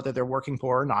to them, whether they're working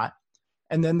poor or not.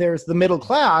 And then there's the middle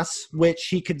class, which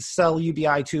he could sell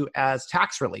UBI to as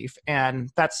tax relief. And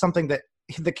that's something that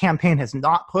the campaign has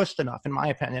not pushed enough, in my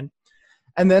opinion.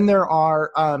 And then there are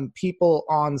people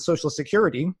on Social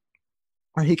Security,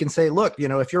 where he can say, look,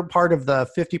 if you're part of the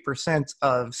 50%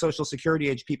 of Social Security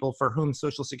age people for whom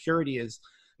Social Security is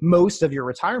most of your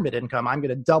retirement income, I'm going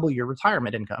to double your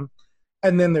retirement income.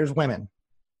 And then there's women.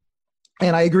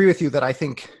 And I agree with you that I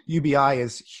think UBI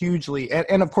is hugely,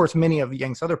 and of course many of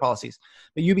Yang's other policies,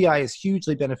 but UBI is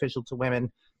hugely beneficial to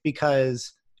women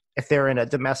because if they're in a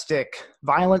domestic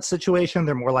violence situation,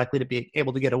 they're more likely to be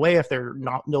able to get away if they're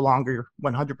no longer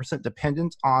 100%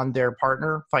 dependent on their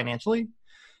partner financially.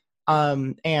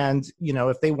 And, you know,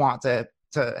 if they want to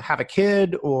have a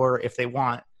kid, or if they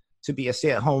want to be a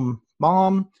stay-at-home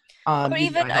mom, or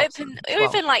even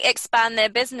even like expand their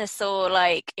business, or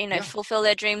like, you know, Yeah. fulfill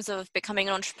their dreams of becoming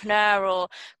an entrepreneur or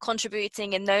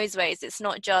contributing in those ways. It's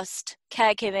not just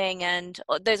caregiving, and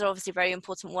those are obviously very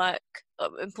important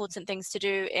things to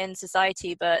do in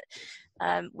society, but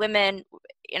women,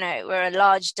 you know, we're a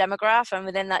large demographic, and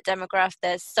within that demographic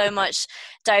there's so much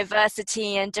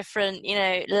diversity and different, you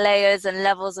know, layers and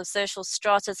levels of social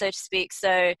strata, so to speak.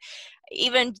 So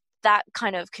even that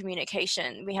kind of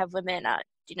communication, we have women at,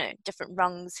 you know, different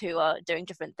rungs who are doing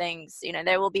different things. You know,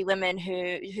 there will be women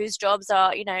whose jobs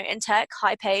are, you know, in tech,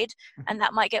 high paid, and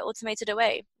that might get automated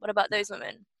away. What about those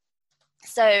women?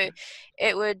 So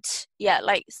it would,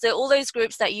 so all those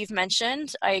groups that you've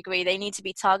mentioned, I agree, they need to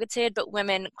be targeted, but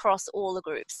women cross all the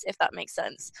groups, if that makes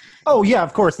sense. Oh yeah,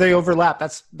 of course they overlap.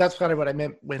 That's kind of what I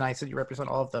meant when I said you represent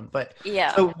all of them. But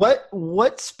yeah. So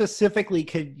what specifically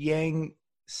could Yang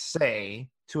say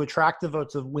to attract the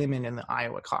votes of women in the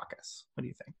Iowa caucus? What do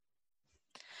you think?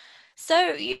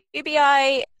 So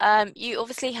UBI, you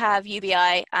obviously have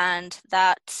UBI, and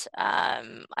that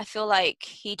I feel like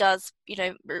he does, you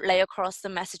know, lay across the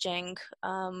messaging.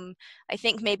 I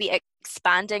think maybe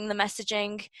expanding the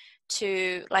messaging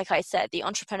to, like I said, the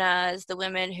entrepreneurs, the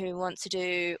women who want to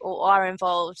do or are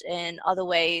involved in other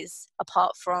ways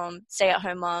apart from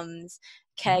stay-at-home moms,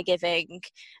 caregiving,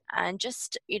 and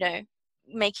just, you know,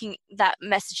 making that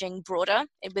messaging broader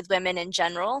with women in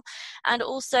general. And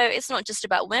also, it's not just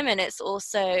about women, it's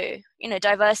also, you know,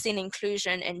 diversity and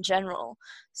inclusion in general.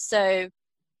 So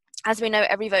as we know,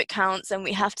 every vote counts, and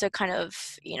we have to kind of,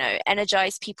 you know,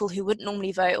 energize people who wouldn't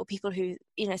normally vote, or people who,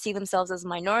 you know, see themselves as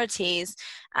minorities,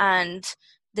 and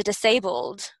the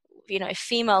disabled, you know,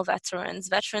 female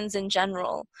veterans in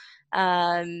general.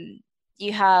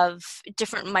 You have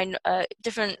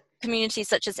different communities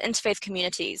such as interfaith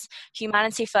communities.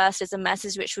 Humanity First is a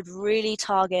message which would really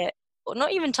target, or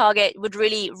not even target, would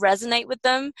really resonate with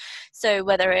them. So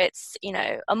whether it's, you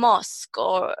know, a mosque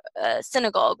or a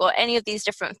synagogue or any of these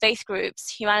different faith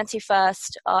groups, Humanity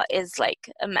First is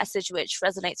like a message which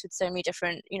resonates with so many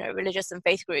different, you know, religious and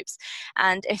faith groups.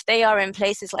 And if they are in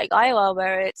places like Iowa,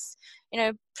 where it's, you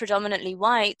know, predominantly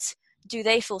white, do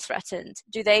they feel threatened?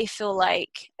 Do they feel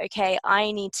like, okay,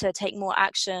 I need to take more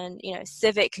action, you know,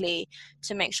 civically,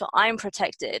 to make sure I'm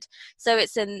protected? So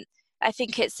I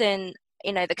think it's in,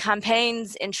 you know, the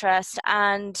campaign's interest,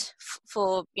 and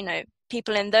for, you know,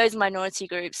 people in those minority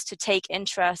groups to take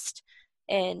interest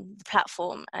in the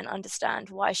platform and understand,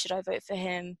 why should I vote for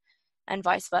him, and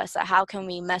vice versa. How can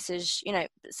we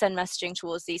send messaging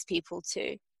towards these people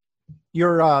too?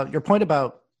 Your point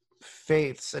about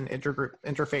faiths and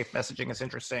interfaith messaging is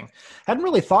interesting. Hadn't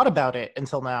really thought about it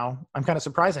until now. I'm kind of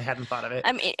surprised I hadn't thought of it.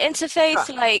 I mean,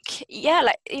 interfaith, like,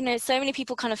 you know, so many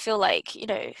people kind of feel like, you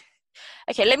know,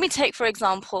 okay, let me take, for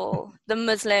example, the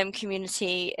Muslim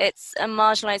community. It's a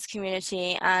marginalized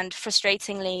community, and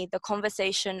frustratingly, the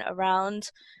conversation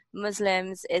around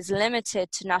Muslims is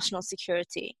limited to national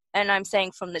security. And I'm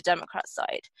saying from the Democrat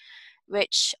side,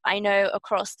 which I know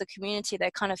across the community,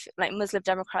 they're kind of like, Muslim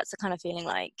Democrats are kind of feeling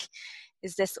like,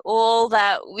 is this all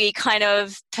that we kind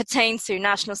of pertain to,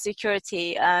 national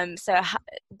security? So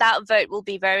that vote will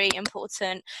be very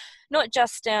important, not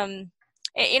just,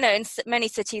 you know, in many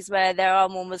cities where there are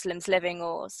more Muslims living,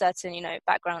 or certain, you know,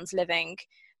 backgrounds living,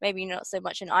 maybe not so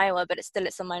much in Iowa, but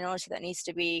it's a minority that needs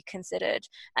to be considered.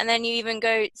 And then you even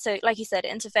go, so like you said,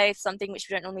 interfaith, something which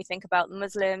we don't normally think about, the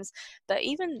Muslims, but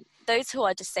even those who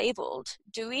are disabled.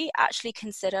 Do we actually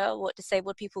consider what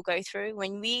disabled people go through?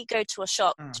 When we go to a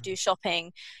shop to do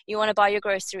shopping, you want to buy your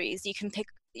groceries, you can pick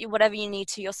whatever you need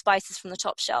to, your spices from the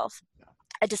top shelf.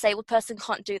 A disabled person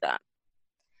can't do that.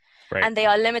 Right. And they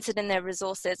are limited in their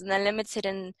resources, and they're limited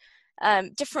in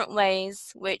different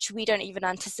ways which we don't even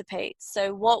anticipate.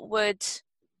 So what would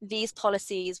these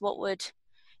policies, what would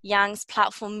Yang's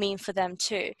platform mean for them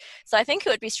too? So I think it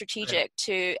would be strategic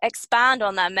to expand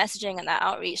on that messaging and that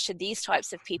outreach to these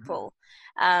types of people.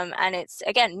 And it's,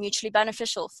 again, mutually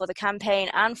beneficial for the campaign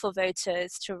and for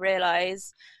voters to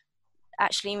realize,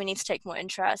 actually, we need to take more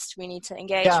interest, we need to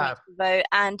engage, we need to vote,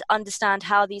 and understand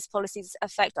how these policies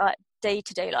affect our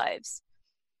day-to-day lives.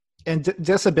 And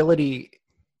disability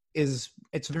it's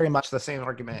very much the same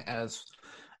argument as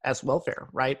welfare,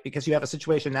 right? Because you have a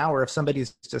situation now where if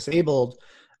somebody's disabled,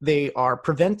 they are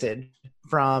prevented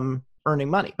from earning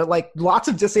money. But like, lots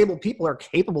of disabled people are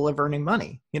capable of earning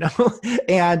money, you know?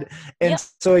 and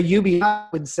so a UBI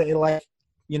would say, like,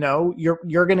 You know,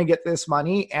 you're going to get this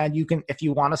money, and you can, if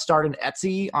you want to start an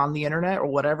Etsy on the internet or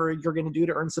whatever you're going to do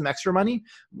to earn some extra money,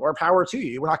 more power to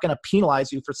you. We're not going to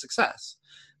penalize you for success.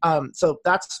 So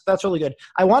that's really good.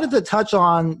 I wanted to touch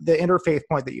on the interfaith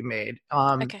point that you made.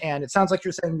 Okay. And it sounds like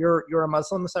you're saying you're a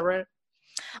Muslim. Is that right?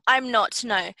 I'm not,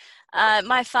 no.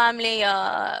 My family,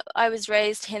 I was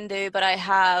raised Hindu, but I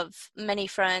have many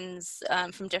friends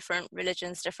from different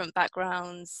religions, different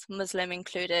backgrounds, Muslim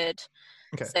included.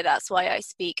 Okay. So that's why I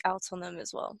speak out on them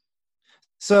as well.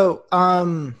 So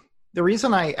the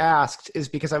reason I asked is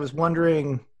because I was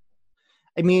wondering,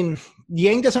 I mean,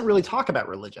 Yang doesn't really talk about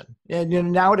religion.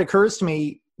 And now it occurs to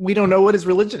me, we don't know what his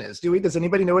religion is, do we? Does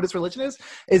anybody know what his religion is?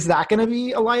 Is that going to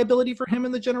be a liability for him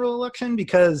in the general election?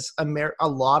 Because a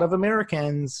lot of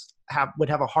Americans would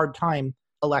have a hard time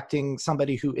electing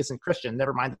somebody who isn't Christian,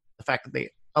 never mind the fact that they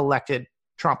elected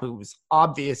Trump, who was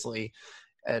obviously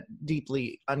a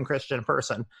deeply unchristian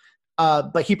person.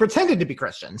 But he pretended to be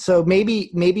Christian. So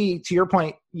maybe to your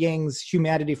point, Yang's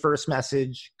humanity first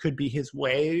message could be his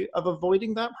way of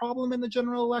avoiding that problem in the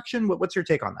general election. What's your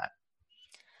take on that?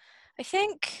 I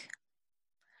think,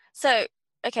 so,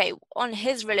 okay, on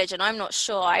his religion, I'm not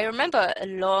sure. I remember a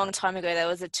long time ago there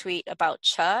was a tweet about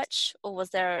church, or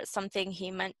was there something he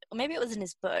meant, or maybe it was in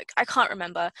his book. I can't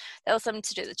remember. There was something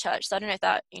to do with the church. So I don't know if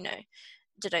that,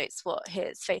 denotes what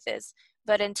his faith is.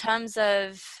 But in terms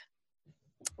of,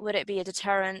 would it be a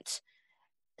deterrent?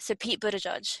 So Pete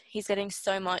Buttigieg, he's getting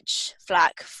so much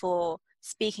flack for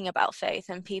speaking about faith,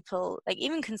 and people, like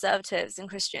even conservatives and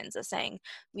Christians, are saying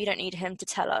we don't need him to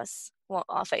tell us what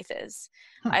our faith is.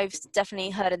 I've definitely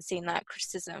heard and seen that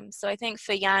criticism. So I think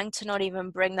for Yang to not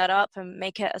even bring that up and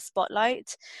make it a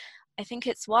spotlight, I think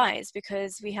it's wise,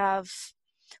 because we have,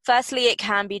 firstly, it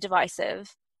can be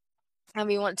divisive, and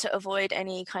we want to avoid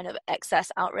any kind of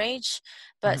excess outrage.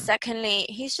 But secondly,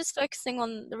 he's just focusing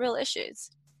on the real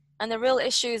issues. And the real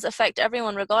issues affect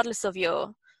everyone, regardless of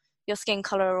your skin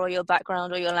color or your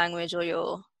background or your language or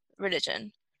your religion.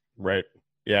 Right.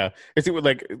 Yeah. It's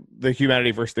like the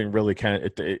humanity first thing really can,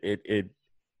 it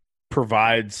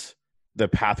provides the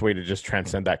pathway to just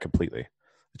transcend that completely.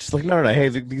 It's just like, no. Hey,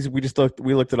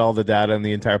 we looked at all the data and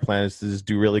the entire plan is to just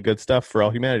do really good stuff for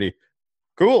all humanity.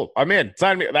 Cool. I'm in.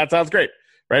 Sign me. That sounds great.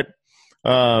 Right.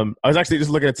 I was actually just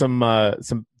looking at some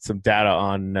data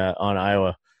on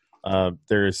Iowa.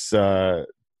 There's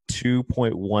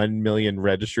 2.1 million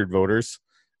registered voters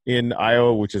in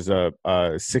Iowa, which is a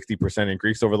 60%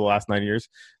 increase over the last 9 years.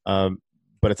 But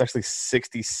it's actually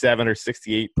 67 or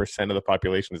 68% of the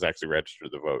population is actually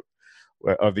registered to vote,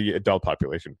 of the adult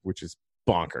population, which is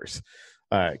bonkers.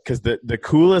 Because the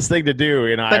coolest thing to do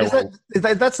in Iowa,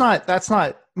 that's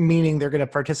not meaning they're going to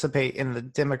participate in the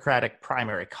Democratic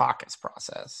primary caucus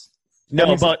process.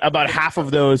 No, about half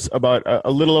of those, about a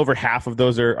little over half of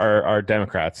those are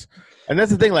Democrats, and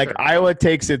that's the thing. Like, sure. Iowa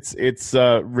takes its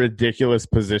ridiculous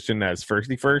position as first.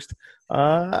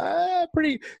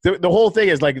 Pretty. The whole thing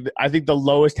is like, I think the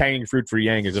lowest hanging fruit for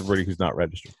Yang is everybody who's not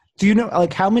registered. Do you know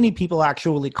like how many people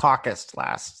actually caucused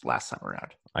last time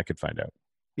around? I could find out.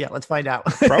 Yeah, let's find out.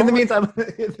 in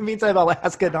the meantime, I'll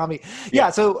ask Nami. Yeah.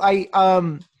 So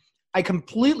I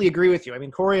completely agree with you. I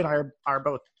mean, Corey and I are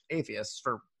both atheists,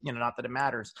 for not that it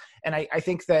matters, and I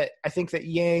think that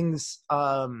Yang's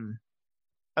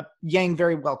Yang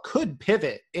very well could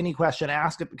pivot any question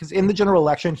asked, because in the general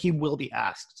election he will be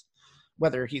asked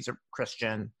whether he's a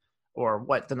Christian or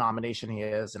what denomination he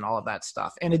is and all of that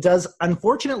stuff, and it does,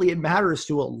 unfortunately, it matters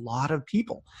to a lot of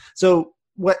people. So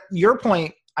what your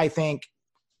point, I think,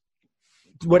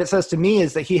 what it says to me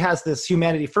is that he has this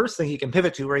humanity first thing he can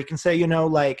pivot to, where he can say,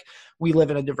 like, we live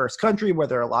in a diverse country where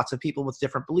there are lots of people with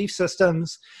different belief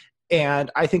systems. And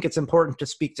I think it's important to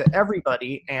speak to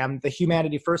everybody. And the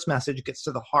humanity first message gets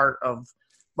to the heart of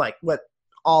like what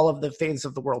all of the faiths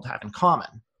of the world have in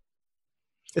common.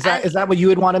 Is that what you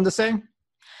would want him to say?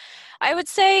 I would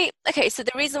say, okay, so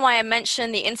the reason why I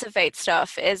mentioned the interfaith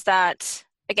stuff is that,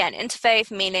 again,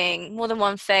 interfaith meaning more than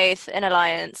one faith in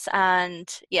alliance, and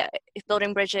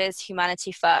building bridges,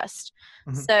 humanity first.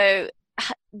 So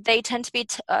they tend to be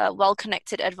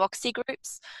well-connected advocacy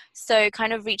groups. So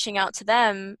kind of reaching out to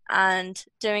them and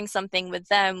doing something with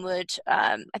them would,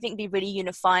 I think, be really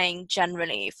unifying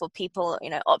generally for people,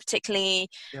 optically,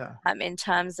 in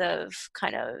terms of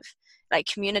kind of like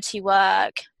community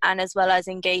work, and as well as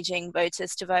engaging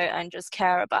voters to vote and just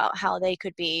care about how they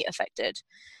could be affected.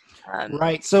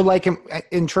 Right. So like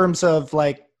in terms of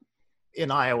like in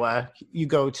Iowa, you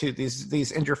go to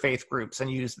these interfaith groups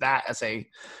and use that as a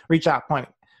reach out point.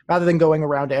 Rather than going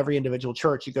around to every individual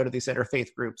church, you go to these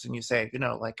interfaith groups and you say,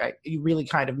 you really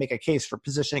kind of make a case for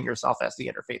positioning yourself as the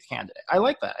interfaith candidate. I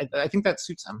like that. I think that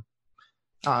suits him.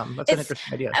 That's an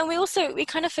interesting idea. And we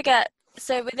kind of forget,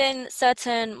 so within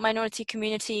certain minority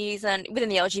communities and within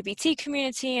the LGBT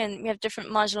community, and we have different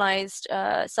marginalized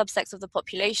subsects of the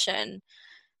population,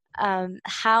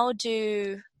 how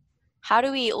do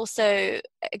we also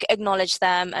acknowledge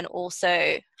them and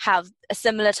also have a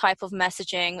similar type of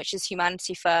messaging, which is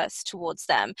humanity first, towards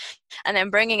them? And then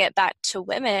bringing it back to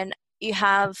women, you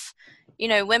have,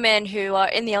 women who are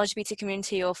in the LGBT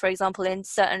community, or for example, in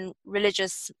certain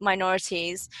religious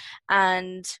minorities.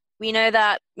 And we know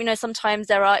that, sometimes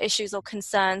there are issues or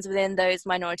concerns within those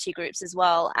minority groups as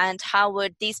well. And how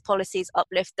would these policies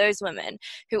uplift those women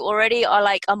who already are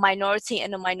like a minority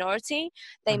in a minority?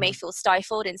 They may feel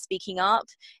stifled in speaking up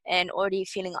and already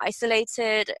feeling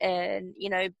isolated and,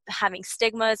 having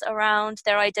stigmas around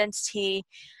their identity.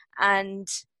 And,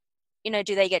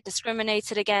 do they get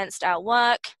discriminated against at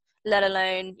work, let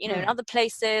alone, in other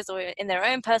places or in their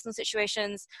own personal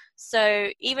situations? So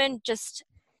even just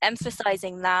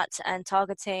emphasizing that and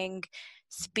targeting,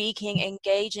 speaking,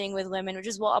 engaging with women, which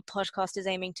is what our podcast is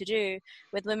aiming to do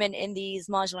with women in these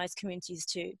marginalized communities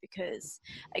too, because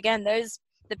again,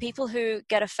 the people who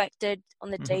get affected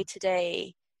on the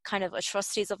day-to-day kind of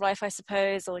atrocities of life, I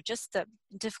suppose, or just the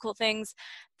difficult things,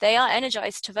 they are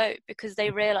energized to vote because they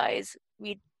realize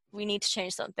we need to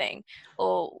change something,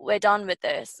 or we're done with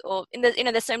this, or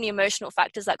there's so many emotional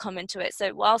factors that come into it.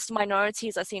 So whilst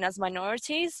minorities are seen as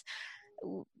minorities,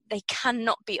 they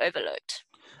cannot be overlooked.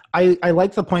 I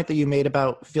like the point that you made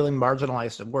about feeling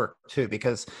marginalized at work too,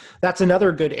 because that's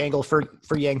another good angle for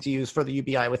Yang to use for the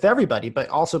UBI with everybody, but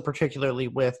also particularly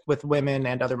with women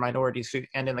and other minorities,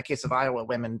 and in the case of Iowa,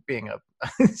 women being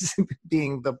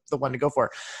being the one to go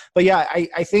for. But yeah,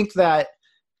 I think that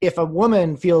if a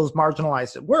woman feels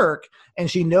marginalized at work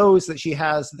and she knows that she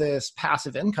has this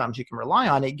passive income she can rely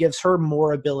on, it gives her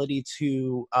more ability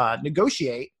to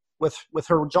negotiate with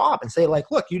her job and say,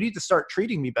 like, look, you need to start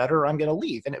treating me better or I'm going to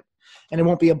leave. And it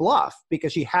won't be a bluff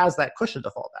because she has that cushion to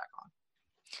fall back on.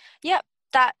 Yep.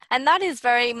 That is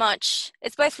very much,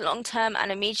 it's both long-term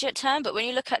and immediate term, but when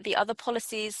you look at the other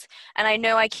policies, and I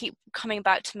know I keep coming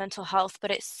back to mental health,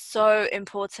 but it's so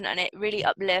important and it really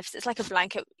uplifts. It's like a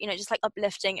blanket, just like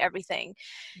uplifting everything.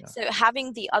 Yeah. So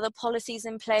having the other policies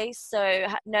in place, so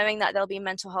knowing that there'll be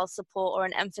mental health support or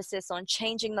an emphasis on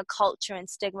changing the culture and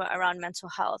stigma around mental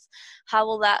health, how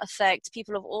will that affect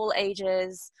people of all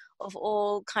ages, of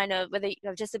all kind of, whether you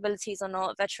have disabilities or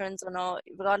not, veterans or not,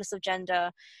 regardless of gender?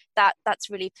 That's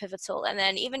really pivotal. And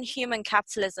then even human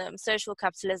capitalism, social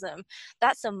capitalism,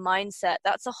 that's a mindset,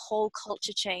 that's a whole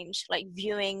culture change, like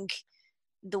viewing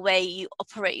the way you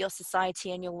operate your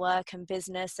society and your work and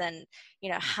business, and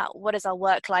what is our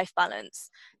work-life balance.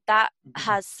 That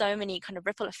has so many kind of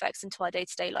ripple effects into our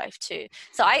day-to-day life too.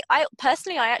 So I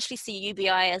personally, I actually see UBI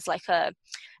as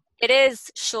it is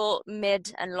short,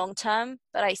 mid, and long term,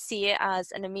 but I see it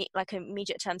as an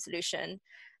immediate term solution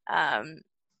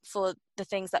for the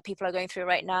things that people are going through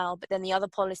right now. But then the other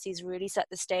policies really set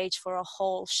the stage for a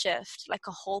whole shift, like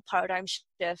a whole paradigm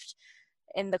shift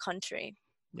in the country.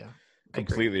 Yeah,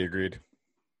 completely agreed.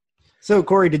 So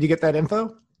Corey, did you get that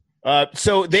info?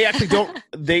 So they actually don't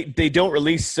they don't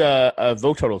release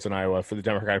vote totals in Iowa for the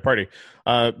Democratic Party,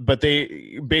 but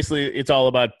they basically, it's all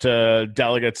about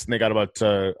delegates, and they got about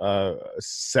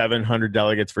 700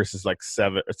 delegates versus like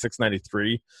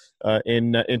 693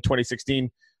 in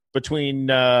 2016 between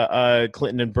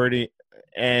Clinton and Bernie.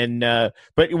 And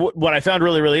but what I found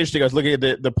really, really interesting, I was looking at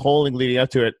the polling leading up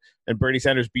to it, and Bernie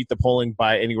Sanders beat the polling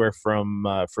by anywhere from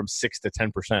 6 to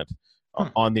 10%.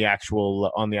 On the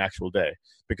actual day,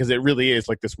 because it really is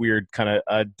like this weird kind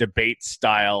of debate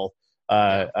style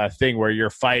thing where you're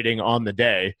fighting on the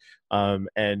day, and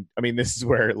I mean, this is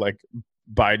where like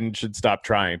Biden should stop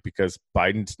trying, because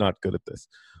Biden's not good at this.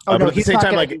 But at the same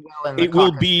time, like it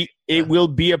will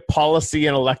be a policy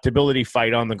and electability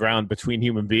fight on the ground between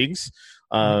human beings.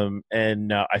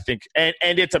 And I think, and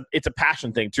it's a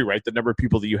passion thing too, right? The number of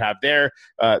people that you have there,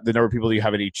 the number of people that you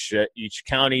have in each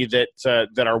county that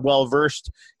are well versed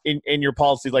in your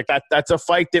policy, like that's a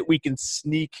fight that we can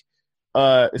sneak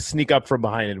up from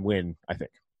behind and win, I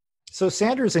think. So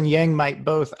Sanders and Yang might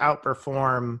both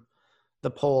outperform the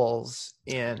polls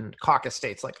in caucus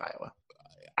states like Iowa.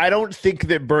 I don't think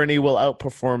that Bernie will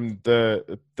outperform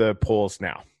the polls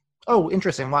now. Oh,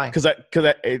 interesting. Why?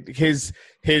 Because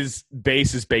his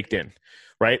base is baked in,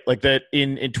 right? Like that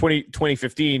in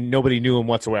 2015, nobody knew him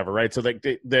whatsoever, right? So like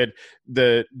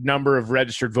the number of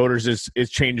registered voters is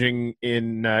changing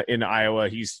in Iowa.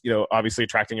 He's obviously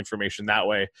attracting information that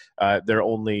way. They're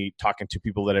only talking to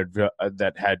people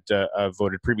that had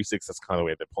voted previously, because that's kind of the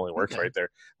way that polling works, right?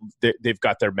 They've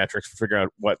got their metrics for figuring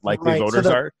out what likely voters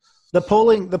are. The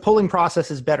polling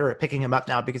process is better at picking him up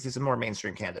now because he's a more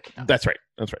mainstream candidate now. That's right.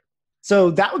 That's right.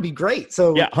 So that would be great.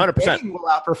 So yeah, 100%. Yang will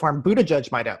outperform.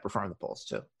 Buttigieg might outperform the polls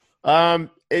too.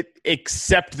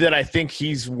 Except that I think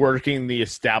he's working the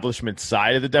establishment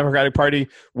side of the Democratic Party,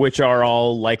 which are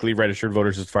all likely registered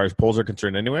voters as far as polls are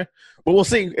concerned anyway. But we'll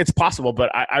see. It's possible, but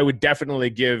I would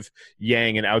definitely give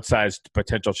Yang an outsized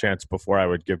potential chance before I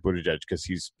would give Buttigieg, because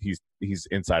he's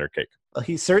insider cake. Well,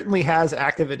 he certainly has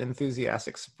active and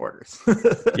enthusiastic supporters.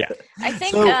 Yeah. I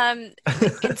think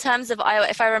in terms of Iowa,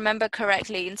 if I remember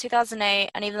correctly, in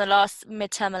 2008 and even the last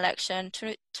midterm election,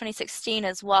 2016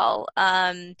 as well,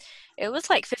 it was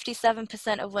like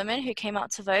 57% of women who came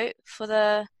out to vote for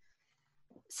the.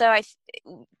 So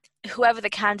whoever the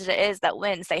candidate is that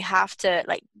wins, they have to,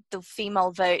 like, the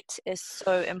female vote is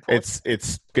so important.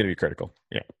 It's going to be critical.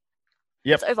 Yeah.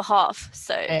 Yep. It's over half,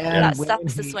 so and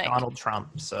that's the swing. Donald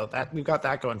Trump, so that we've got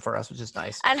that going for us, which is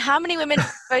nice. And how many women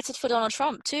voted for Donald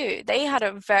Trump too? They had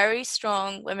a very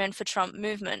strong Women for Trump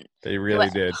movement. They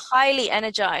really did. Highly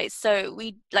energized. So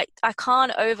I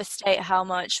can't overstate how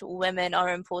much women are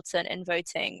important in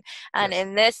voting. And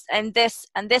yes. in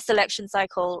this election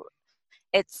cycle,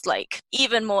 it's like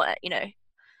even more,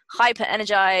 hyper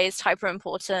energized, hyper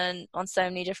important on so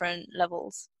many different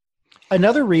levels.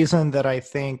 Another reason that I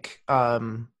think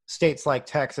states like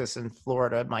Texas and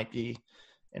Florida might be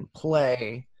in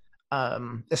play,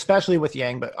 especially with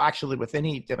Yang, but actually with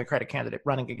any Democratic candidate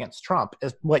running against Trump,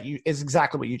 is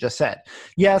exactly what you just said.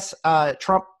 Yes,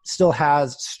 Trump still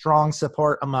has strong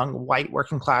support among white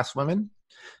working class women,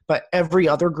 but every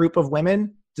other group of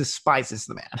women despises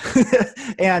the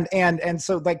man. and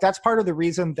so like that's part of the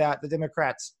reason that the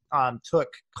Democrats took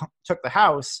the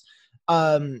House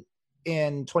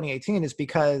in 2018 is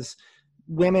because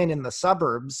women in the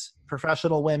suburbs,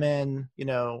 professional women,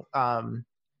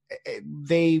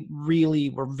 they really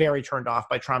were very turned off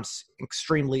by Trump's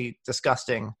extremely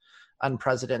disgusting,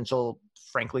 unpresidential,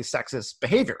 frankly sexist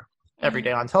behavior every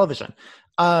day on television.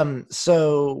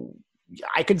 So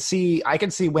I could see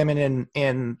women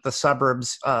in the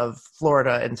suburbs of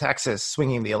Florida and Texas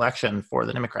swinging the election for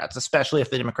the Democrats, especially if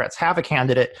the Democrats have a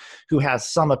candidate who has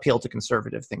some appeal to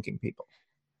conservative thinking people.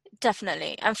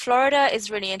 Definitely. And Florida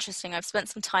is really interesting. I've spent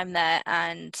some time there,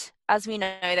 and as we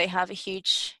know, they have a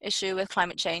huge issue with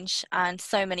climate change and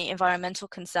so many environmental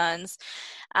concerns.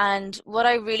 And what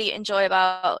I really enjoy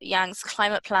about Yang's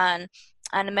climate plan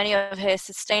and many of his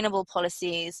sustainable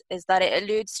policies is that it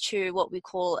alludes to what we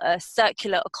call a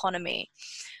circular economy,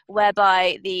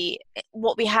 whereby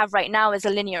what we have right now is a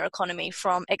linear economy,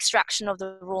 from extraction of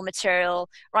the raw material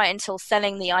right until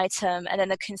selling the item, and then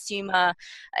the consumer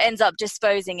ends up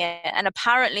disposing it. And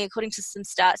apparently, according to some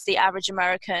stats, the average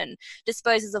American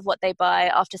disposes of what they buy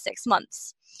after 6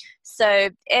 months. So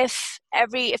if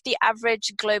the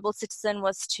average global citizen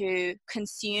was to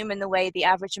consume in the way the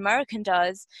average American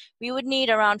does, we would need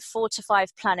around 4 to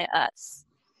 5 planet Earths.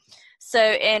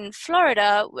 So in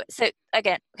Florida,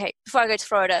 before I go to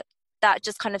Florida, that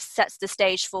just kind of sets the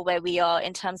stage for where we are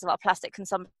in terms of our plastic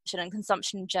consumption and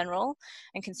consumption in general,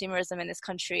 and consumerism in this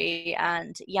country,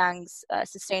 and Yang's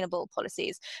sustainable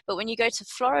policies. But when you go to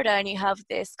Florida and you have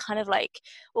this kind of like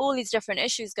all these different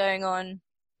issues going on,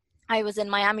 I was in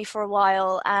Miami for a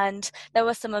while, and there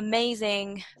were some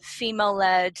amazing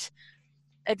female-led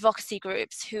advocacy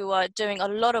groups who are doing a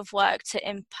lot of work to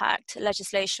impact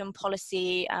legislation,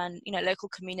 policy, and local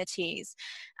communities.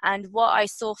 And what I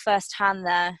saw firsthand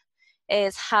there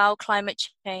is how climate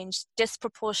change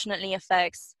disproportionately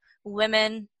affects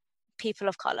women, people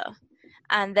of color.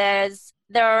 And there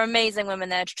are amazing women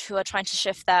there who are trying to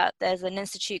shift that. There's an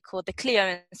institute called the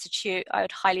Clio Institute. I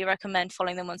would highly recommend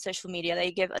following them on social media.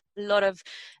 They give a lot of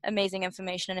amazing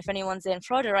information. And if anyone's in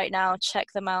Florida right now, check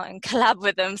them out and collab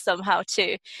with them somehow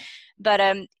too. But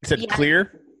you said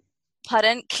Clear?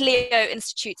 Pardon? Clio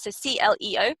Institute. So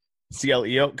CLEO.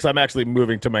 CLEO, because I'm actually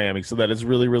moving to Miami, so that is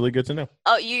really, really good to know.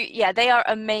 They are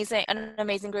amazing, an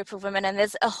amazing group of women, and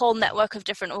there's a whole network of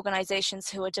different organizations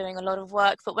who are doing a lot of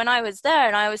work. But when I was there,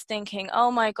 and I was thinking, oh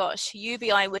my gosh,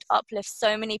 UBI would uplift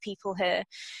so many people here,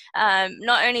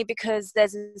 not only because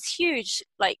there's this huge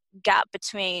gap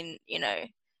between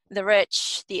the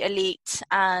rich, the elite,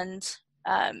 and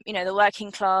the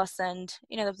working class, and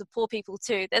the poor people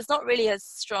too. There's not really a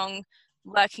strong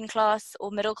working class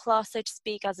or middle class, so to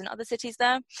speak, as in other cities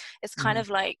there. It's kind of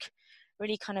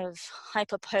really kind of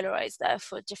hyper polarized there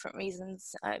for different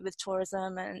reasons, with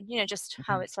tourism and just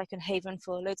how it's like a haven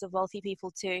for loads of wealthy people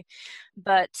too.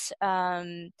 But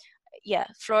Florida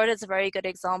is a very good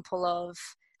example of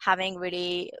having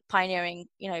really pioneering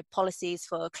policies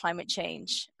for climate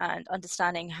change and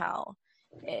understanding how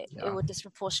it will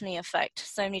disproportionately affect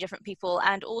so many different people.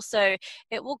 And also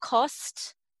it will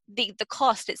cost the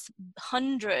cost, it's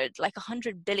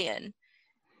 100 billion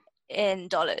in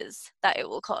dollars that it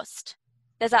will cost.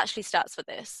 There's actually stats for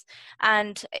this.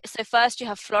 And so first you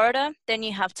have Florida, then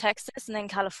you have Texas, and then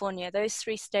California. Those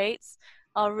 3 states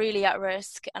are really at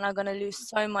risk and are going to lose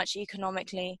so much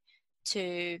economically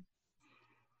to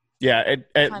Yeah,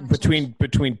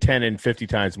 between 10 and 50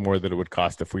 times more than it would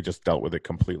cost if we just dealt with it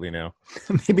completely now.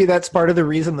 Maybe that's part of the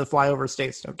reason the flyover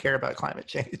states don't care about climate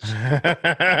change.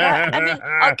 Yeah, I mean,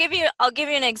 I'll give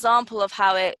you an example of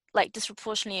how it like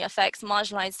disproportionately affects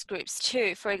marginalized groups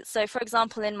too. For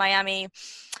example, in Miami,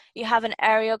 you have an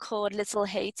area called Little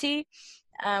Haiti,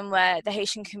 where the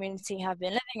Haitian community have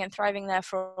been living and thriving there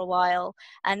for a while.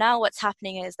 And now what's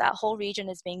happening is that whole region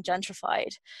is being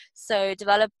gentrified. So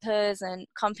developers and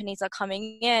companies are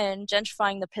coming in,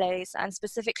 gentrifying the place, and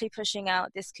specifically pushing out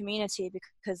this community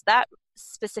because that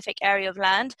specific area of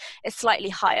land is slightly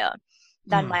higher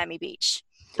than Miami Beach.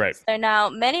 Right. So now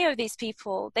many of these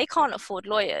people, they can't afford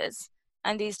lawyers.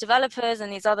 And these developers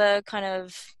and these other kind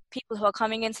of people who are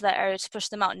coming into that area to push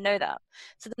them out know that.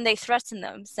 So then they threaten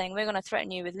them, saying, we're going to threaten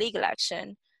you with legal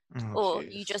action, or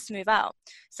you just move out.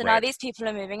 So now these people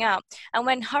are moving out. And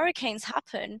when hurricanes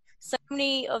happen, so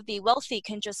many of the wealthy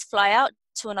can just fly out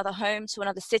to another home, to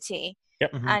another city,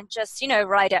 and just,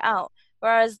 ride it out.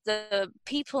 Whereas the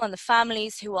people and the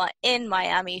families who are in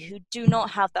Miami who do not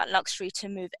have that luxury to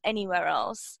move anywhere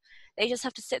else, they just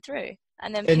have to sit through.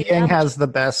 And Yang has the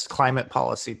best climate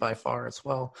policy by far as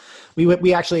well.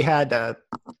 We actually had a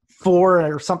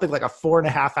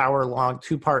 4.5 hour long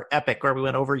 2-part epic where we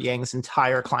went over Yang's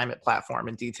entire climate platform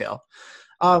in detail.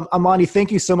 Amani,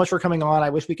 thank you so much for coming on. I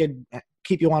wish we could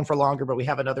keep you on for longer, but we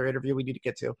have another interview we need to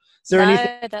get to. Is there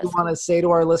anything you want to say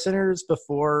to our listeners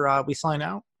before we sign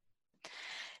out?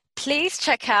 Please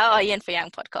check out our Yin for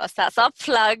Yang podcast. That's our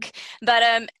plug. But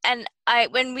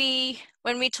when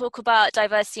we talk about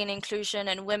diversity and inclusion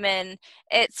and women,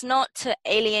 it's not to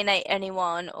alienate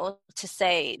anyone or to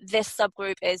say this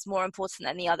subgroup is more important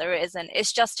than the other. It isn't.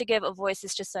 It's just to give a voice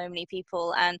to so many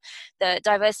people. And the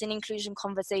diversity and inclusion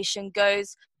conversation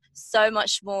goes so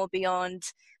much more beyond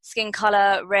skin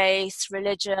color, race,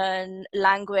 religion,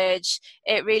 language.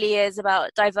 It really is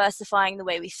about diversifying the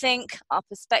way we think, our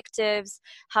perspectives.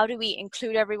 How do we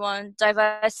include everyone?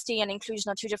 Diversity and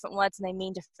inclusion are 2 different words and they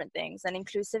mean different things. And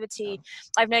inclusivity,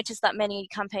 I've noticed that many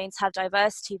campaigns have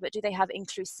diversity, but do they have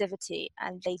inclusivity?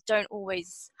 And they don't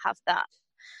always have that.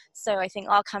 So I think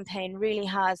our campaign really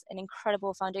has an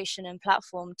incredible foundation and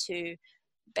platform to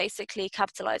basically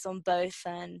capitalize on both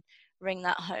and bring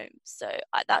that home. So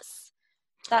that's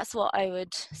what I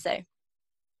would say.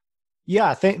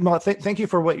 Yeah, thank you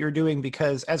for what you're doing,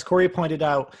 because as Corey pointed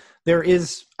out, there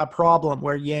is a problem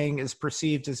where Yang is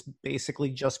perceived as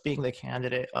basically just being the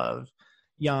candidate of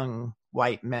young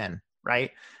white men,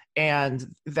 right?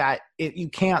 And that you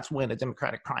can't win a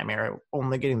Democratic primary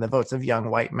only getting the votes of young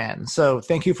white men. So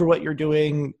thank you for what you're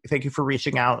doing. Thank you for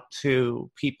reaching out to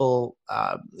people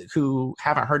who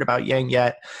haven't heard about Yang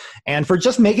yet, and for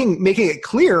just making it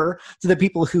clear to the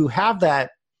people who have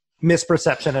that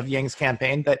misperception of Yang's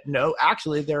campaign that no,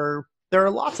 actually there are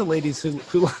lots of ladies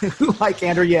who like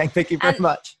Andrew Yang. Thank you very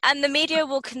much. And the media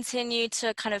will continue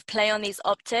to kind of play on these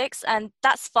optics, and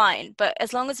that's fine. But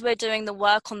as long as we're doing the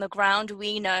work on the ground,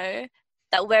 we know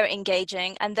that we're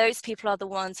engaging, and those people are the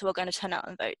ones who are going to turn out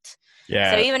and vote.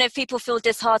 Yeah. So even if people feel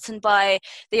disheartened by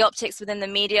the optics within the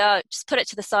media, just put it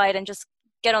to the side and just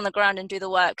get on the ground and do the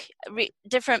work.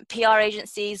 Different PR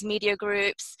agencies, media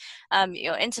groups,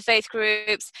 interfaith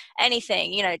groups,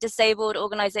 anything, disabled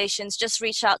organizations, just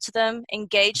reach out to them,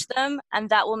 engage them, and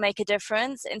that will make a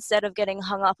difference instead of getting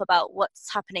hung up about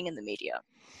what's happening in the media.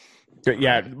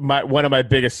 Yeah, one of my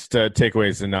biggest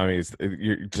takeaways in Nami is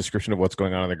your description of what's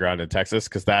going on the ground in Texas,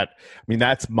 because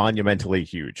that's monumentally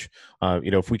huge.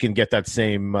 If we can get that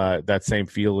same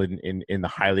feel in the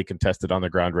highly contested on the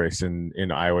ground race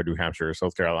in Iowa, New Hampshire, or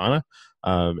South Carolina,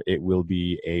 it will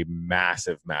be a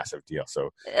massive deal. So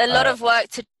a lot of work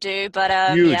to do, but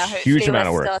huge amount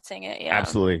of work. Starting it, yeah.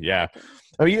 Absolutely, yeah.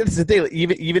 I mean, it's the thing.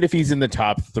 Even if he's in the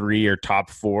top 3 or top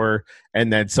 4,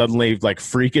 and then suddenly like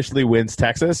freakishly wins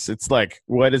Texas, it's like,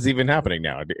 what is even happening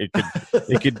now?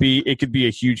 It could be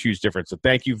a huge difference. So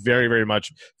thank you very, very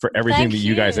much for everything that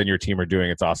you guys and your team are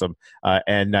doing. It's awesome.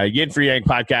 And Yin for Yang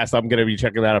podcast, I'm going to be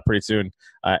checking that out pretty soon.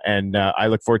 And I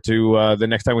look forward to the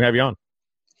next time we have you on.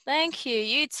 Thank you.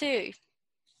 You too.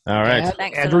 All right.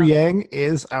 And Andrew Yang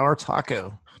is our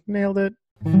taco. Nailed it.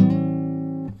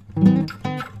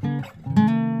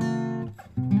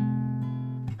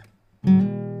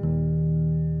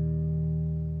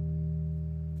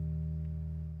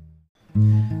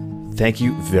 thank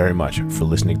you very much for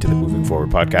listening to the Moving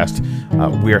Forward podcast.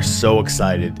 We are so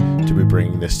excited to be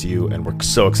bringing this to you, and we're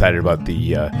so excited about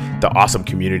the awesome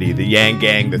community, the Yang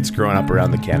Gang that's growing up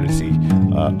around the candidacy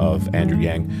of Andrew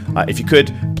Yang. If you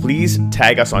could, please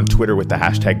tag us on Twitter with the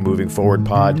hashtag Moving Forward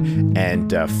Pod,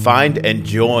 and find and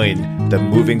join the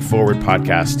Moving Forward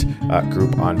podcast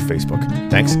group on Facebook.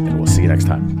 Thanks, and we'll see you next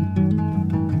time.